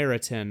the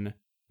Samaritan,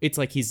 it's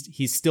like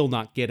he's still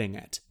not getting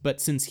it. But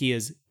since he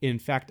is in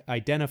fact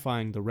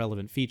identifying the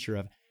relevant feature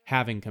of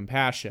having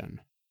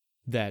compassion,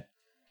 that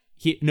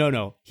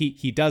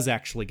he does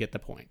actually get the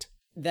point.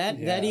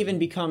 That even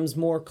becomes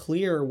more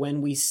clear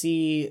when we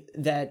see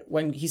that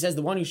when he says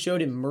the one who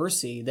showed him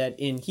mercy, that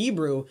in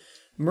Hebrew,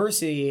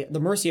 mercy, the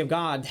mercy of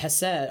God,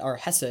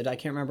 hesed, I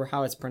can't remember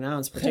how it's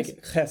pronounced.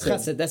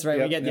 Chesed, that's right.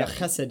 Yep, we get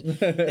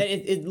chesed.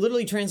 It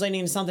literally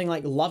translating into something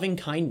like loving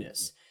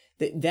kindness.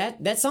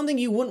 That's something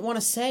you wouldn't want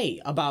to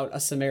say about a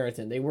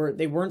Samaritan. They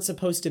weren't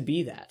supposed to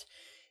be that.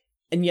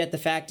 And yet the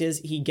fact is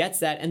he gets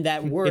that, and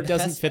that word it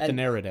doesn't fit the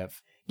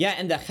narrative. Yeah,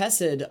 and the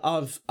chesed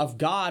of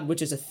God,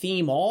 which is a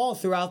theme all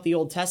throughout the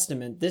Old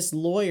Testament, this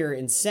lawyer,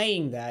 in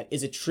saying that,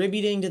 is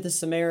attributing to the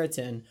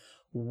Samaritan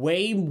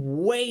way,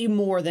 way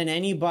more than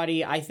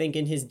anybody, I think,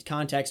 in his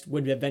context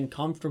would have been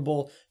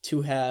comfortable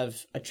to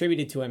have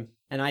attributed to him.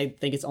 And I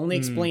think it's only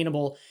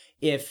explainable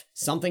if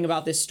something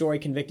about this story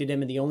convicted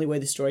him, and the only way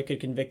the story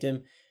could convict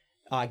him,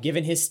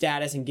 given his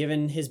status and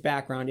given his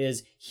background,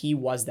 is he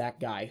was that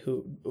guy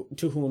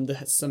to whom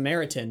the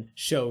Samaritan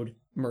showed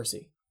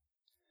mercy.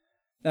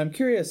 Now, I'm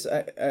curious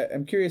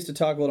to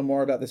talk a little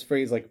more about this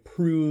phrase, like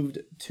proved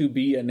to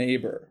be a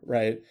neighbor,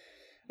 right?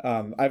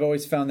 I've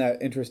always found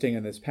that interesting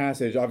in this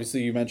passage.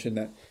 Obviously, you mentioned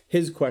that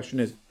his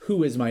question is,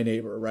 who is my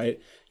neighbor, right?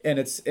 And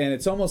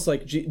it's almost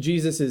like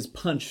Jesus's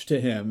punch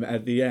to him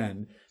at the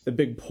end. The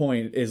big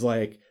point is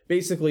like,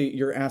 basically,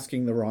 you're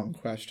asking the wrong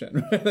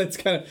question. Right? That's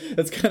kind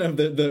of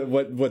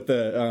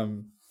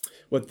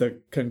what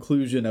the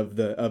conclusion of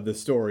the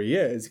story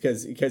is,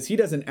 because he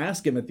doesn't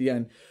ask him at the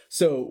end,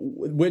 so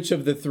which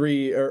of the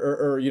three,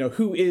 or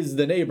who is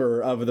the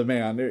neighbor of the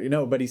man,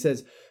 but he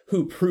says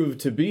who proved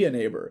to be a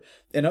neighbor.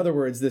 In other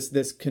words,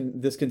 this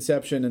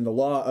conception and the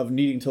law of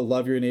needing to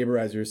love your neighbor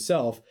as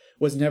yourself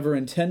was never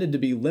intended to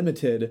be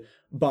limited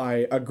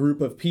by a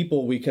group of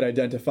people we could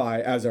identify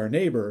as our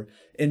neighbor.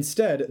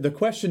 Instead, the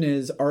question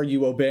is, are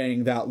you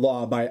obeying that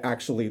law by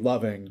actually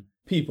loving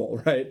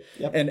people, right?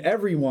 Yep. And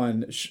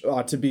everyone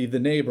ought to be the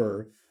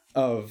neighbor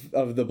of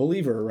the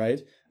believer,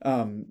 right?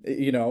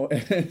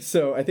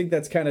 So I think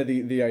that's kind of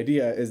the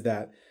idea, is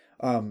that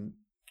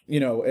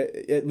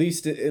at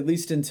least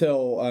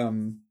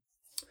until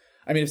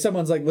if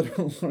someone's like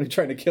literally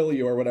trying to kill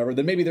you or whatever,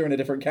 then maybe they're in a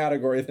different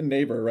category than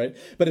neighbor, right?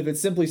 But if it's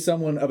simply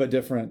someone of a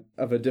different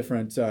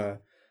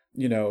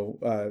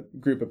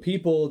group of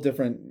people,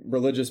 different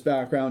religious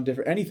background,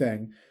 different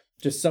anything,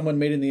 just someone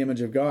made in the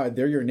image of God,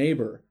 they're your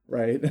neighbor,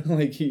 right?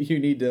 Like you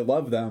need to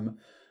love them.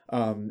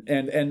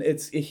 And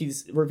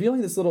he's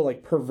revealing this little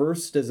like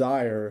perverse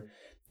desire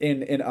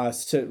in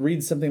us to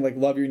read something like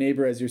love your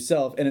neighbor as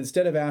yourself. And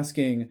instead of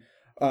asking,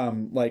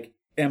 am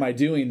I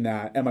doing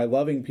that? Am I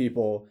loving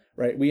people?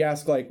 Right? We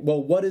ask like,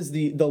 well, what is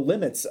the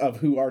limits of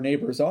who our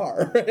neighbors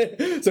are?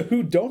 Right? So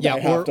who don't I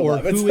have to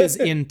love? Or who is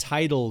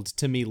entitled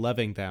to me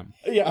loving them?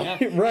 Yeah.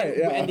 Right.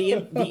 Yeah. And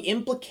the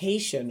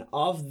implication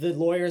of the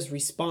lawyer's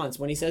response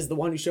when he says the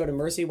one who showed him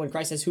mercy, when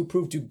Christ says who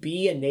proved to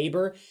be a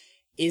neighbor,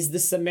 is the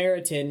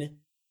Samaritan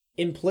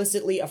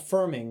implicitly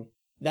affirming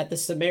that the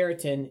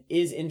Samaritan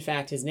is in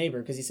fact his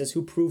neighbor, because he says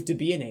who proved to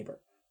be a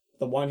neighbor,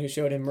 the one who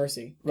showed him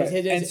mercy.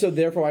 Right. And so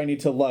therefore I need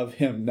to love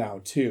him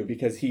now too,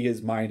 because he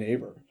is my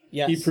neighbor.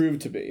 Yes. He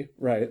proved to be,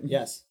 right?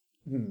 Yes.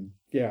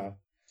 Yeah.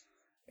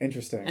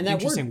 Interesting. And that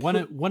Interesting.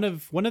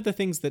 One of the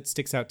things that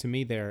sticks out to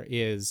me there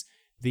is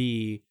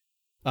the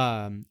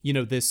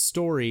this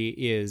story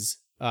is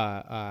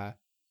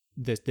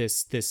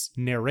this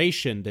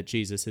narration that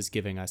Jesus is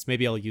giving us.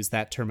 Maybe I'll use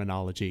that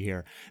terminology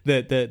here.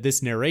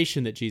 This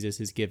narration that Jesus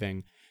is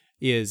giving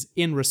is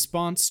in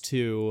response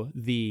to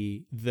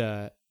the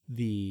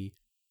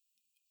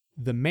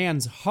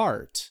man's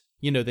heart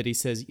that he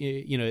says,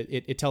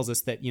 it tells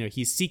us that,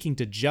 he's seeking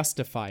to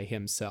justify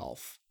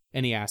himself.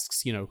 And he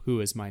asks,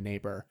 who is my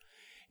neighbor?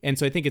 And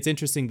so I think it's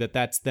interesting that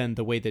that's then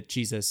the way that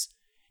Jesus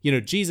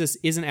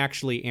isn't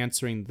actually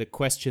answering the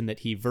question that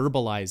he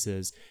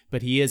verbalizes,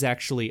 but he is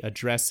actually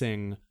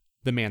addressing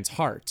the man's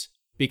heart,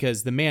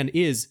 because the man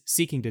is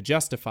seeking to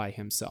justify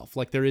himself.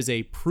 Like, there is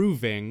a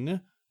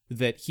proving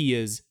that he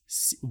is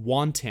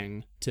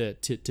wanting to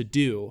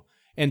do.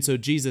 And so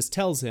Jesus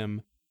tells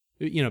him,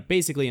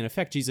 basically, in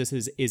effect, Jesus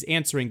is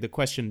answering the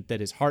question that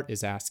his heart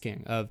is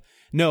asking of,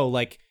 no,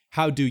 like,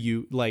 how do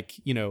you, like,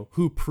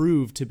 who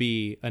proved to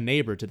be a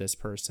neighbor to this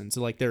person?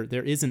 So, like, there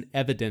is an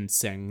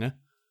evidencing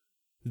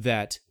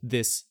that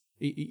this,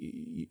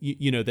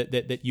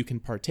 that you can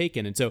partake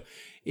in. And so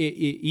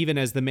even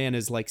as the man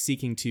is, like,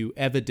 seeking to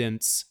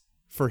evidence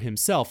for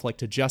himself, like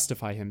to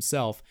justify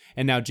himself,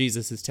 and now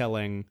Jesus is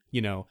telling,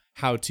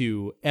 how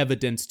to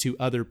evidence to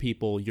other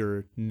people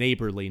your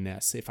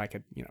neighborliness, if I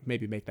could,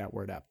 maybe make that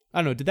word up. I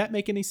don't know. Did that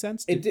make any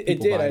sense? It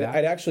did.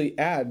 I'd actually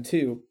add,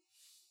 too,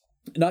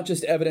 not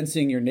just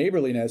evidencing your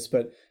neighborliness,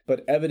 but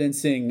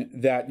evidencing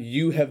that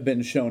you have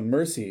been shown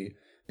mercy,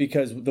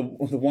 because the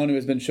one who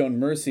has been shown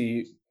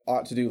mercy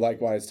ought to do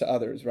likewise to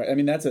others, right? I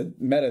mean, that's a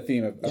meta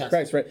theme of yes.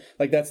 Christ, right?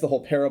 Like, that's the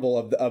whole parable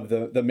of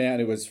the man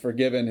who was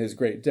forgiven his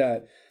great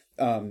debt,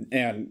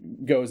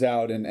 and goes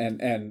out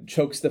and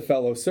chokes the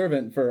fellow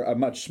servant for a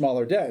much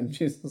smaller debt. And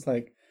Jesus is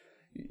like,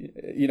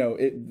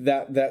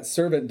 that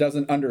servant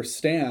doesn't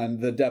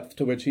understand the depth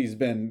to which he's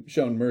been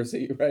shown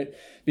mercy, right?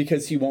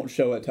 Because he won't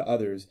show it to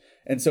others.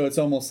 And so it's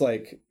almost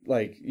like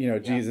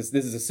Jesus,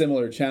 this is a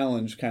similar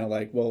challenge, kind of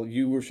like, well,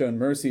 you were shown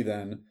mercy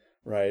then,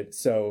 right?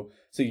 So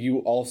you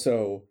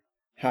also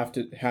have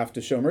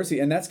to show mercy.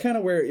 And that's kind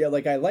of where,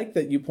 I like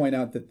that you point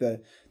out that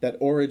that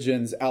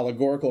Origen's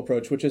allegorical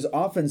approach, which is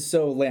often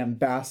so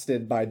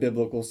lambasted by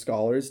biblical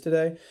scholars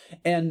today,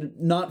 and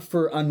not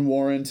for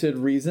unwarranted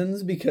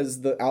reasons,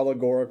 because the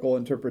allegorical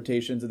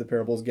interpretations of the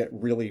parables get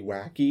really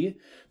wacky.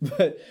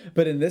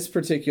 But in this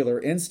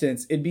particular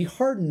instance, it'd be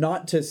hard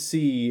not to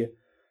see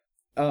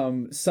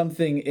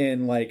something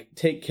in, like,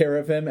 take care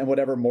of him, and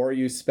whatever more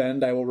you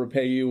spend, I will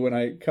repay you when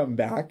I come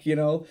back,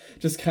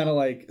 just kind of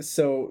like,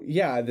 so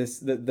yeah,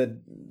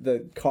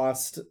 the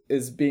cost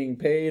is being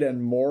paid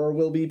and more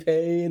will be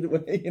paid,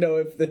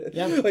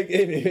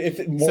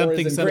 if more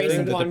something, is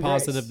the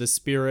deposit of the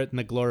Spirit and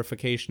the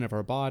glorification of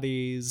our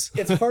bodies.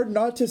 It's hard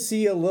not to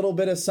see a little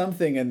bit of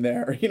something in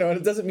there, and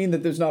it doesn't mean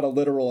that there's not a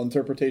literal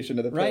interpretation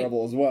of the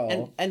parable as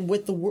well. And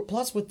with the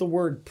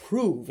word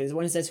prove, is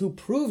when it says who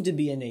proved to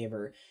be a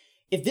neighbor.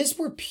 If this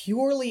were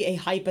purely a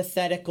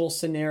hypothetical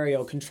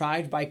scenario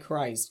contrived by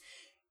Christ,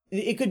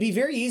 it could be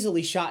very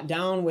easily shot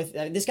down with,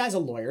 this guy's a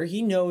lawyer.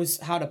 He knows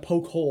how to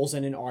poke holes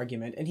in an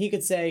argument. And he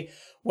could say,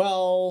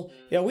 well,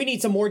 we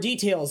need some more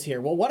details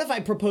here. Well, what if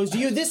I propose to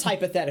you this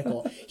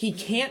hypothetical? He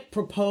can't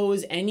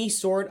propose any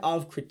sort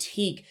of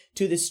critique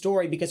to this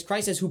story because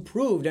Christ says who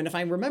proved. And if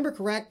I remember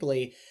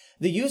correctly,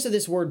 the use of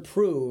this word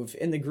prove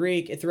in the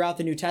Greek throughout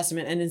the New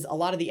Testament and in a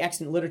lot of the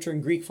extant literature in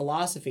Greek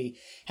philosophy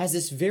has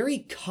this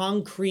very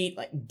concrete,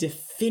 like,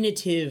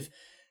 definitive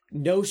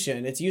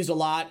notion. It's used a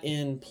lot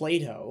in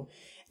Plato,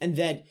 and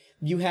that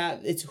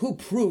it's who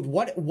proved,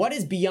 what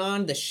is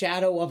beyond the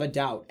shadow of a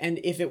doubt. And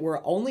if it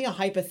were only a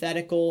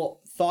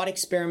hypothetical thought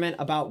experiment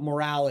about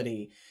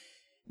morality,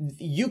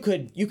 you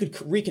could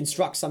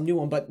reconstruct some new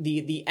one, but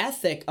the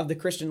ethic of the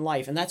Christian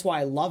life, and that's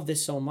why I love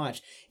this so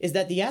much, is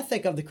that the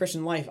ethic of the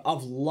Christian life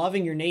of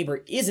loving your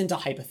neighbor isn't a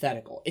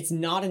hypothetical. It's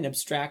not an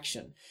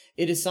abstraction.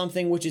 It is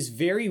something which is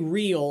very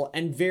real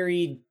and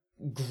very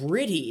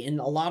gritty in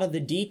a lot of the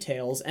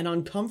details and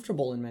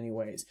uncomfortable in many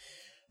ways.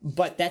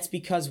 But that's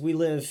because we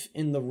live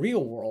in the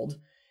real world,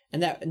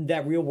 and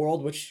that real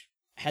world which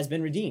has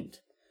been redeemed.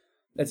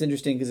 That's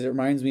interesting, because it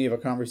reminds me of a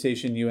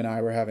conversation you and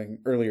I were having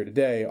earlier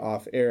today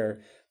off air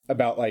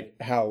about, like,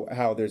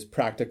 how there's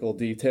practical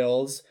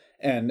details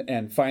and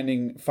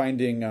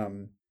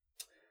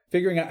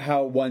figuring out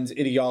how one's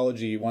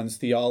ideology, one's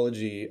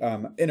theology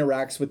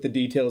interacts with the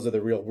details of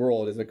the real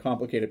world is a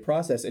complicated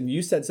process. And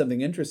you said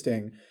something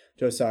interesting,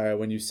 Josiah,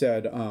 when you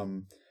said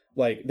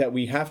that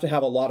we have to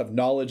have a lot of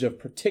knowledge of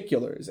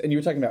particulars. And you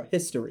were talking about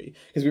history,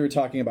 because we were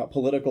talking about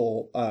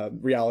political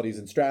realities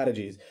and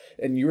strategies.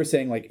 And you were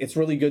saying, like, it's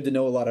really good to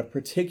know a lot of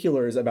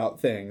particulars about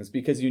things,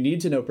 because you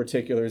need to know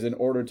particulars in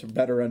order to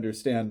better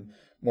understand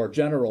more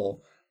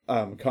general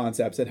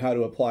concepts and how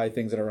to apply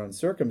things in our own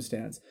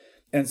circumstance.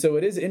 And so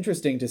it is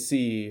interesting to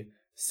see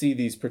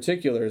these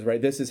particulars,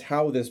 right? This is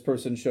how this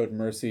person showed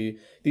mercy.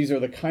 These are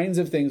the kinds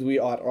of things we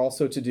ought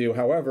also to do.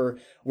 However,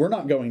 we're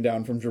not going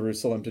down from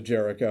Jerusalem to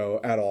Jericho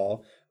at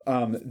all.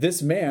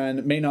 This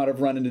man may not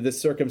have run into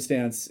this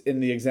circumstance in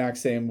the exact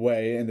same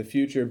way in the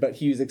future, but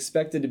he's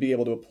expected to be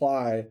able to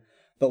apply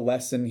the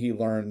lesson he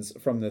learns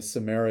from this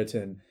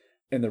Samaritan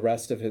in the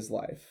rest of his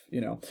life,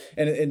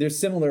 And there's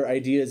similar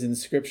ideas in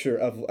Scripture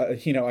of,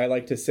 I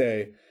like to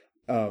say,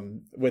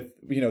 with,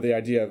 the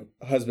idea of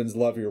husbands,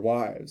 love your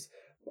wives.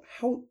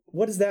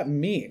 what does that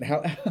mean?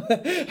 How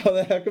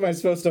the heck am I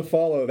supposed to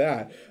follow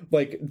that?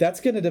 Like, that's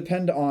going to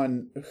depend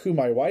on who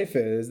my wife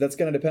is. That's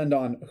going to depend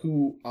on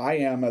who I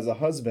am as a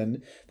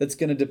husband. That's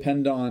going to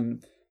depend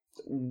on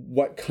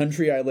what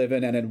country I live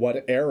in and in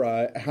what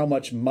era, how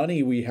much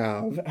money we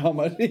have, how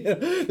much,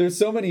 there's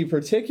so many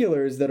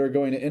particulars that are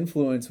going to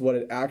influence what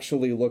it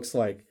actually looks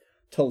like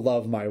to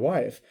love my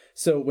wife.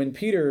 So when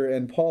Peter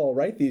and Paul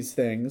write these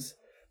things,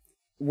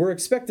 we're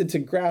expected to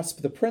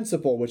grasp the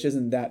principle, which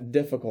isn't that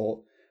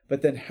difficult.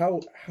 But then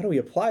how do we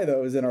apply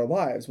those in our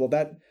lives? Well,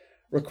 that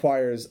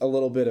requires a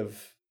little bit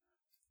of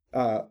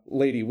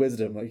lady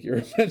wisdom, like you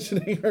were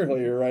mentioning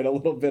earlier, right? A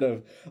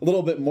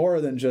little bit more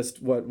than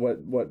just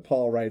what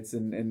Paul writes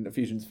in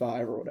Ephesians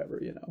 5 or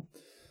whatever,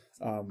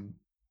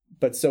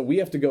 But so we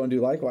have to go and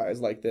do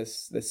likewise, like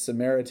this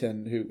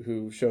Samaritan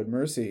who showed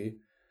mercy.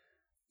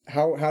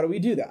 How do we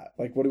do that?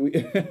 Like, what do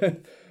we?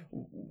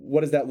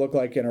 What does that look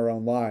like in our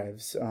own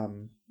lives?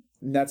 And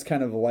that's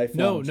kind of a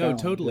lifelong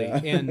challenge. Totally.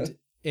 Yeah.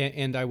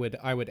 And I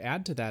would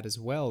add to that as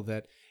well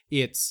that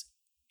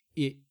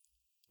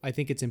I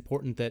think it's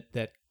important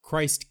that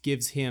Christ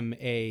gives him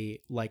a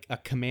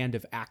command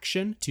of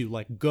action to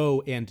like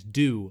go and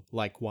do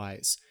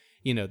likewise.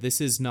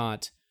 This is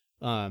not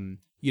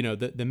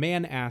the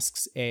man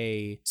asks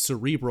a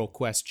cerebral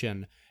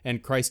question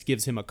and Christ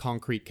gives him a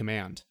concrete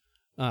command.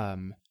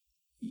 And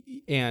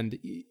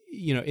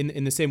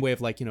in the same way of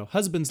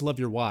husbands love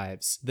your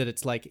wives, that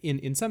it's like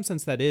in some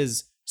sense that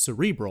is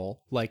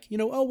cerebral, what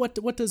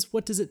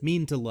does it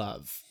mean to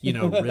love,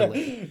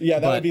 really? Yeah,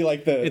 that would be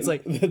like it's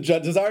like the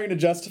desiring to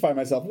justify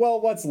myself. Well,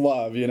 what's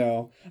love,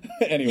 Anyway.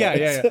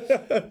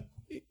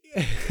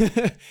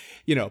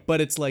 Yeah.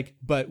 But it's like,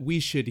 but we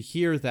should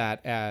hear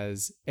that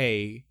as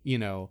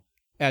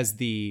as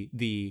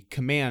the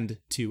command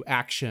to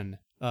action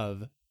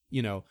of,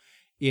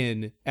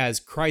 as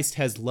Christ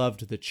has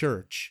loved the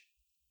church,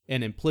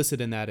 and implicit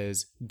in that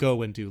is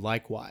go and do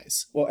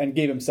likewise. Well, and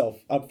gave himself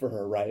up for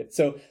her, right?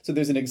 So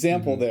there's an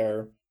example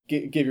there.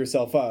 Give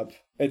yourself up.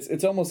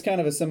 It's almost kind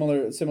of a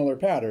similar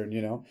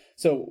pattern,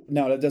 So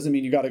now that doesn't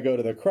mean you got to go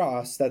to the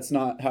cross. That's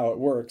not how it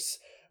works.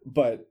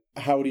 But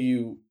how do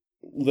you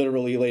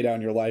literally lay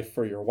down your life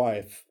for your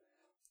wife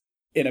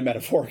in a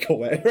metaphorical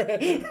way,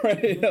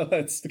 right?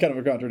 That's kind of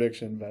a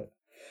contradiction, but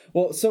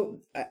well, so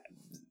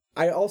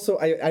I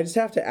just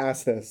have to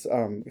ask this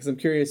because I'm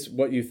curious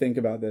what you think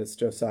about this,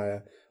 Josiah,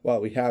 while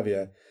we have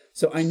you.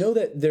 So I know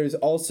that there's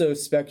also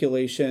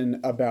speculation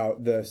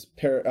about this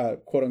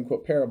quote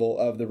unquote parable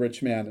of the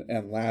rich man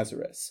and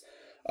Lazarus,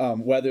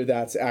 whether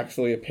that's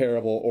actually a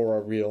parable or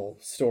a real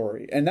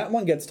story. And that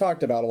one gets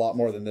talked about a lot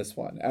more than this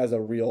one as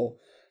a real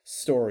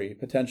story,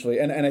 potentially.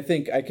 And I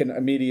think I can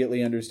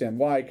immediately understand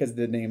why, because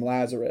the name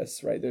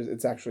Lazarus, right?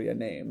 It's actually a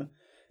name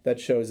that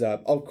shows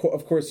up.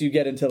 Of course, you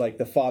get into like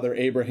the father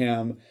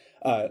Abraham,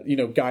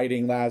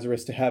 guiding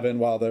Lazarus to heaven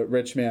while the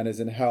rich man is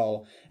in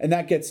hell. And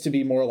that gets to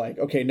be more like,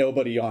 okay,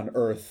 nobody on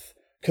earth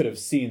could have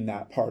seen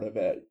that part of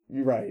it.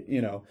 Right.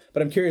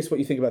 But I'm curious what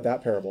you think about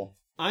that parable.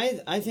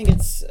 I think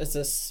it's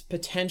a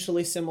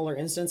potentially similar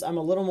instance. I'm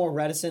a little more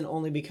reticent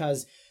only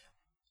because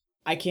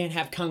I can't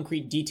have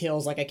concrete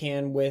details like I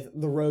can with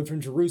the road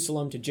from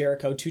Jerusalem to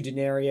Jericho to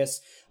Denarius,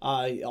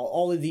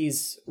 all of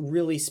these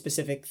really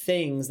specific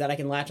things that I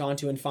can latch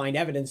onto and find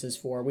evidences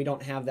for. We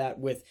don't have that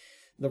with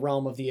the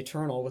realm of the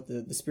eternal, with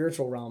the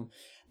spiritual realm.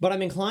 But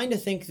I'm inclined to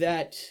think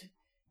that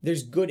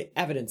there's good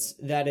evidence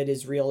that it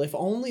is real, if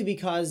only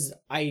because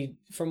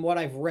from what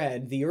I've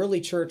read, the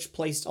early church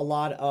placed a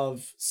lot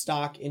of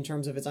stock in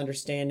terms of its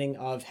understanding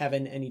of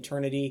heaven and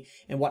eternity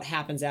and what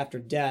happens after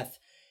death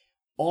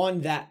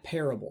on that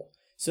parable.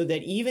 So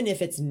that even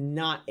if it's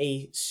not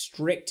a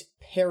strict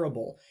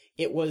parable,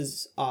 it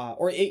was,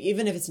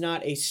 even if it's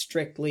not a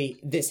strictly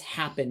this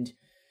happened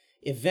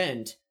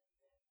event,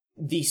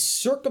 the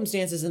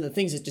circumstances and the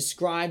things it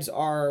describes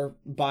are,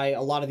 by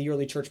a lot of the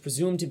early church,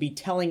 presumed to be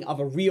telling of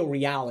a real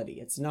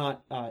reality. It's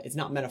not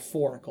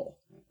metaphorical.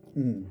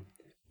 Mm.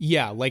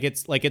 Yeah,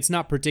 it's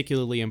not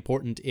particularly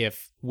important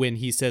if when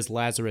he says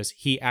Lazarus,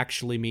 he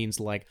actually means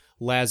like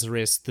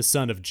Lazarus, the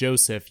son of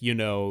Joseph,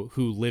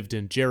 who lived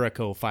in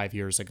Jericho 5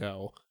 years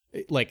ago.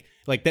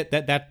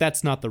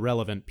 That's not the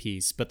relevant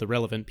piece, but the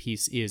relevant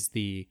piece is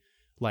the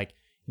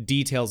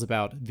details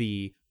about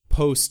the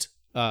post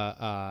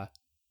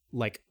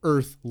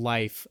earth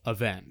life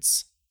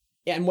events.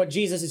 And what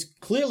Jesus is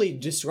clearly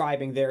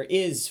describing there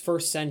is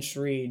first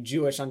century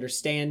Jewish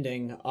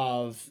understanding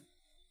of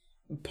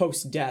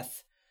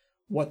post-death,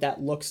 what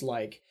that looks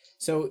like.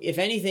 So if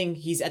anything,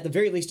 he's at the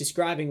very least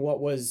describing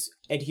what was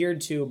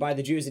adhered to by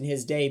the Jews in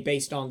his day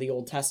based on the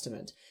Old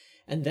Testament,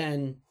 and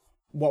then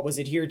what was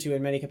adhered to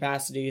in many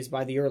capacities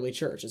by the early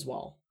church as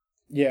well.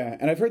 Yeah,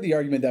 and I've heard the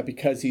argument that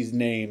because he's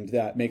named,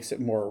 that makes it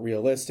more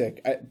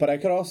realistic. But I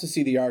could also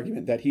see the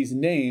argument that he's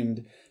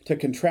named to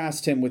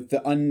contrast him with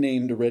the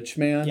unnamed rich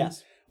man,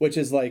 yes, which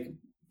is like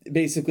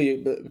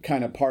basically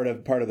kind of part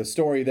of the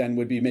story then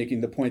would be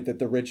making the point that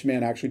the rich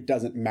man actually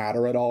doesn't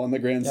matter at all in the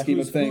grand scheme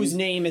of things. Whose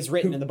name is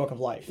written in the book of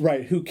life.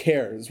 Right. Who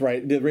cares,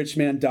 right? The rich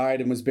man died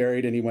and was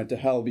buried and he went to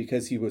hell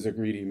because he was a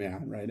greedy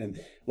man, right? And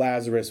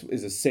Lazarus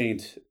is a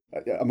saint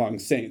among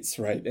saints,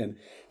 right? And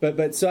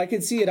but so I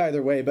could see it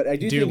either way, but I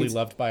do dearly think it's,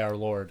 loved by our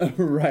Lord.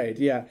 Right,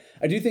 yeah.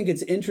 I do think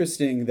it's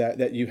interesting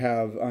that you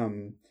have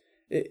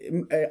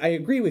I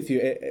agree with you.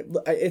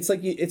 It's like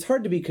it's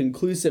hard to be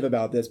conclusive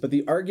about this, but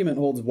the argument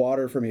holds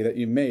water for me that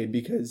you made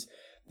because,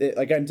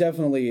 I'm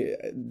definitely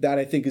that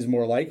I think is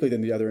more likely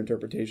than the other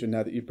interpretation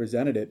now that you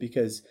presented it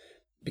because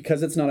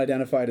it's not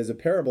identified as a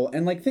parable.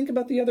 And think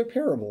about the other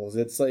parables.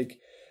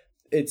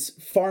 It's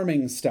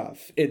farming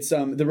stuff. It's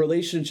the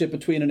relationship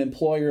between an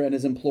employer and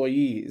his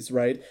employees,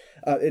 right?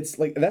 It's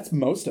that's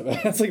most of it.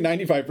 That's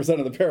 95%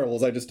 of the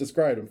parables I just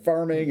described.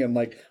 Farming and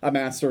a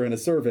master and a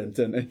servant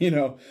and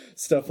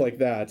stuff like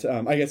that.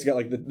 I guess you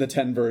got the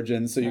 10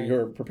 virgins, so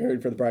you're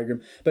preparing for the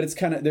bridegroom. But it's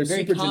kind of they're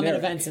very super common generic.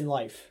 events in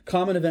life.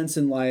 Common events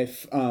in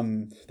life.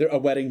 They're a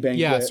wedding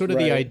banquet. Yeah, sort of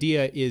right? the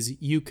idea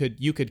is you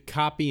could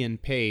copy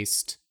and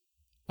paste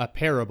a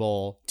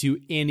parable to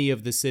any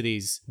of the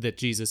cities that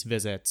Jesus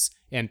visits,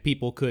 and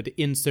people could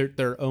insert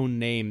their own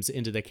names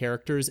into the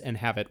characters and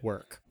have it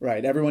work.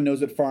 Right. Everyone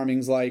knows what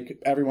farming's like.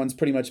 Everyone's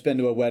pretty much been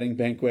to a wedding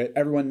banquet.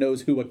 Everyone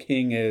knows who a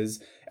king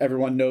is.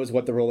 Everyone knows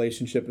what the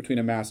relationship between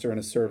a master and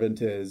a servant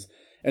is.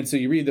 And so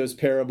you read those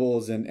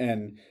parables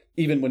and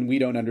even when we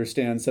don't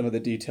understand some of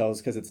the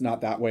details because it's not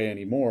that way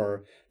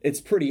anymore,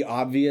 it's pretty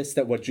obvious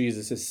that what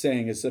Jesus is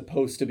saying is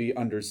supposed to be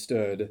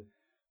understood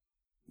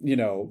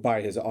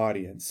by his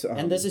audience.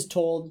 And this is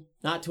told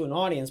not to an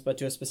audience, but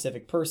to a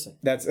specific person.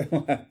 That's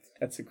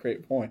a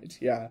great point.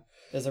 Yeah.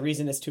 There's a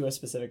reason it's to a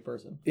specific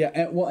person. Yeah.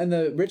 And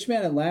the rich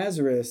man and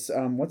Lazarus,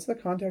 what's the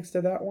context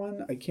of that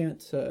one? I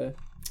can't,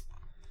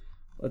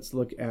 let's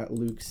look at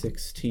Luke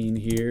 16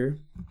 here.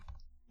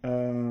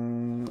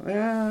 Well,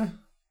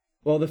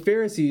 the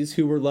Pharisees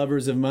who were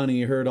lovers of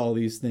money heard all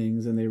these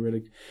things and they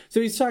so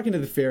he's talking to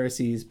the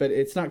Pharisees, but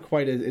it's not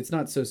it's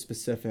not so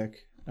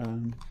specific.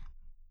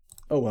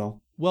 Oh,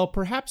 well. Well,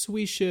 perhaps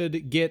we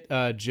should get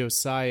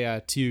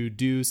Josiah to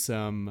do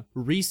some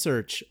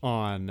research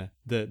on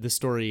the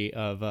story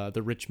of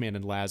the rich man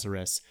and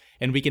Lazarus,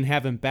 and we can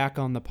have him back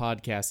on the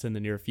podcast in the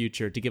near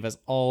future to give us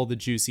all the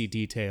juicy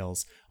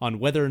details on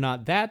whether or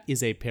not that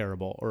is a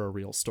parable or a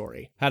real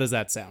story. How does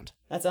that sound?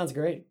 That sounds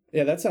great.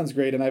 Yeah, that sounds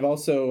great. And I've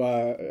also,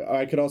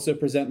 I could also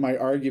present my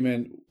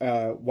argument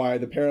why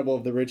the parable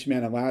of the rich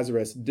man and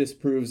Lazarus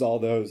disproves all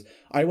those.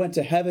 I went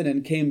to heaven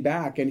and came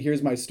back, and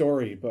here's my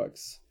story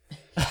books.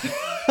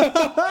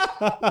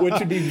 Which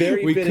would be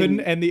very we fitting.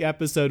 Couldn't end the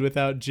episode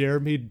without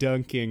Jeremy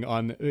dunking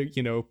on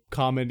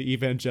common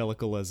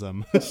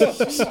evangelicalism.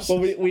 Well,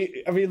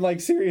 we I mean,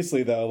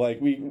 seriously though,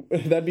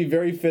 that'd be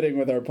very fitting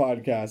with our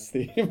podcast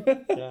theme.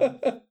 Yeah.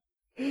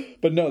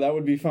 But no, that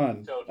would be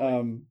fun.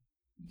 Totally.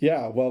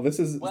 Yeah, well, this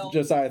is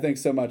Josiah,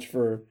 thanks so much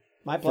for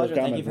my pleasure.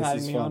 Thank you for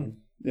having me on.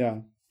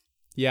 Yeah.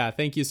 Yeah,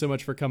 thank you so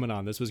much for coming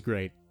on. This was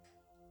great.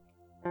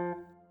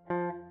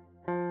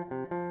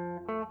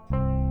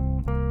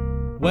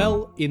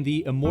 Well, in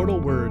the immortal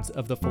words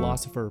of the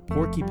philosopher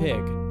Porky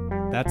Pig,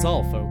 that's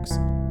all, folks.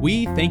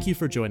 We thank you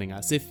for joining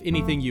us. If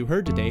anything you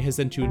heard today has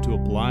sent you into a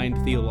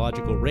blind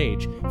theological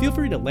rage, feel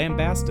free to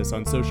lambaste us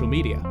on social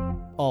media.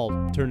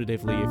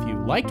 Alternatively, if you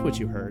liked what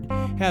you heard,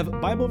 have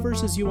Bible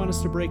verses you want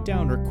us to break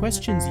down, or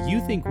questions you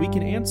think we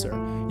can answer,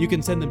 you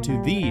can send them to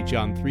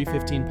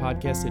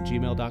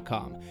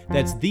thejohn315podcast@gmail.com.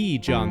 That's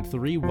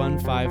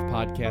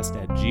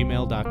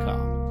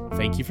thejohn315podcast@gmail.com.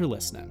 Thank you for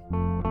listening.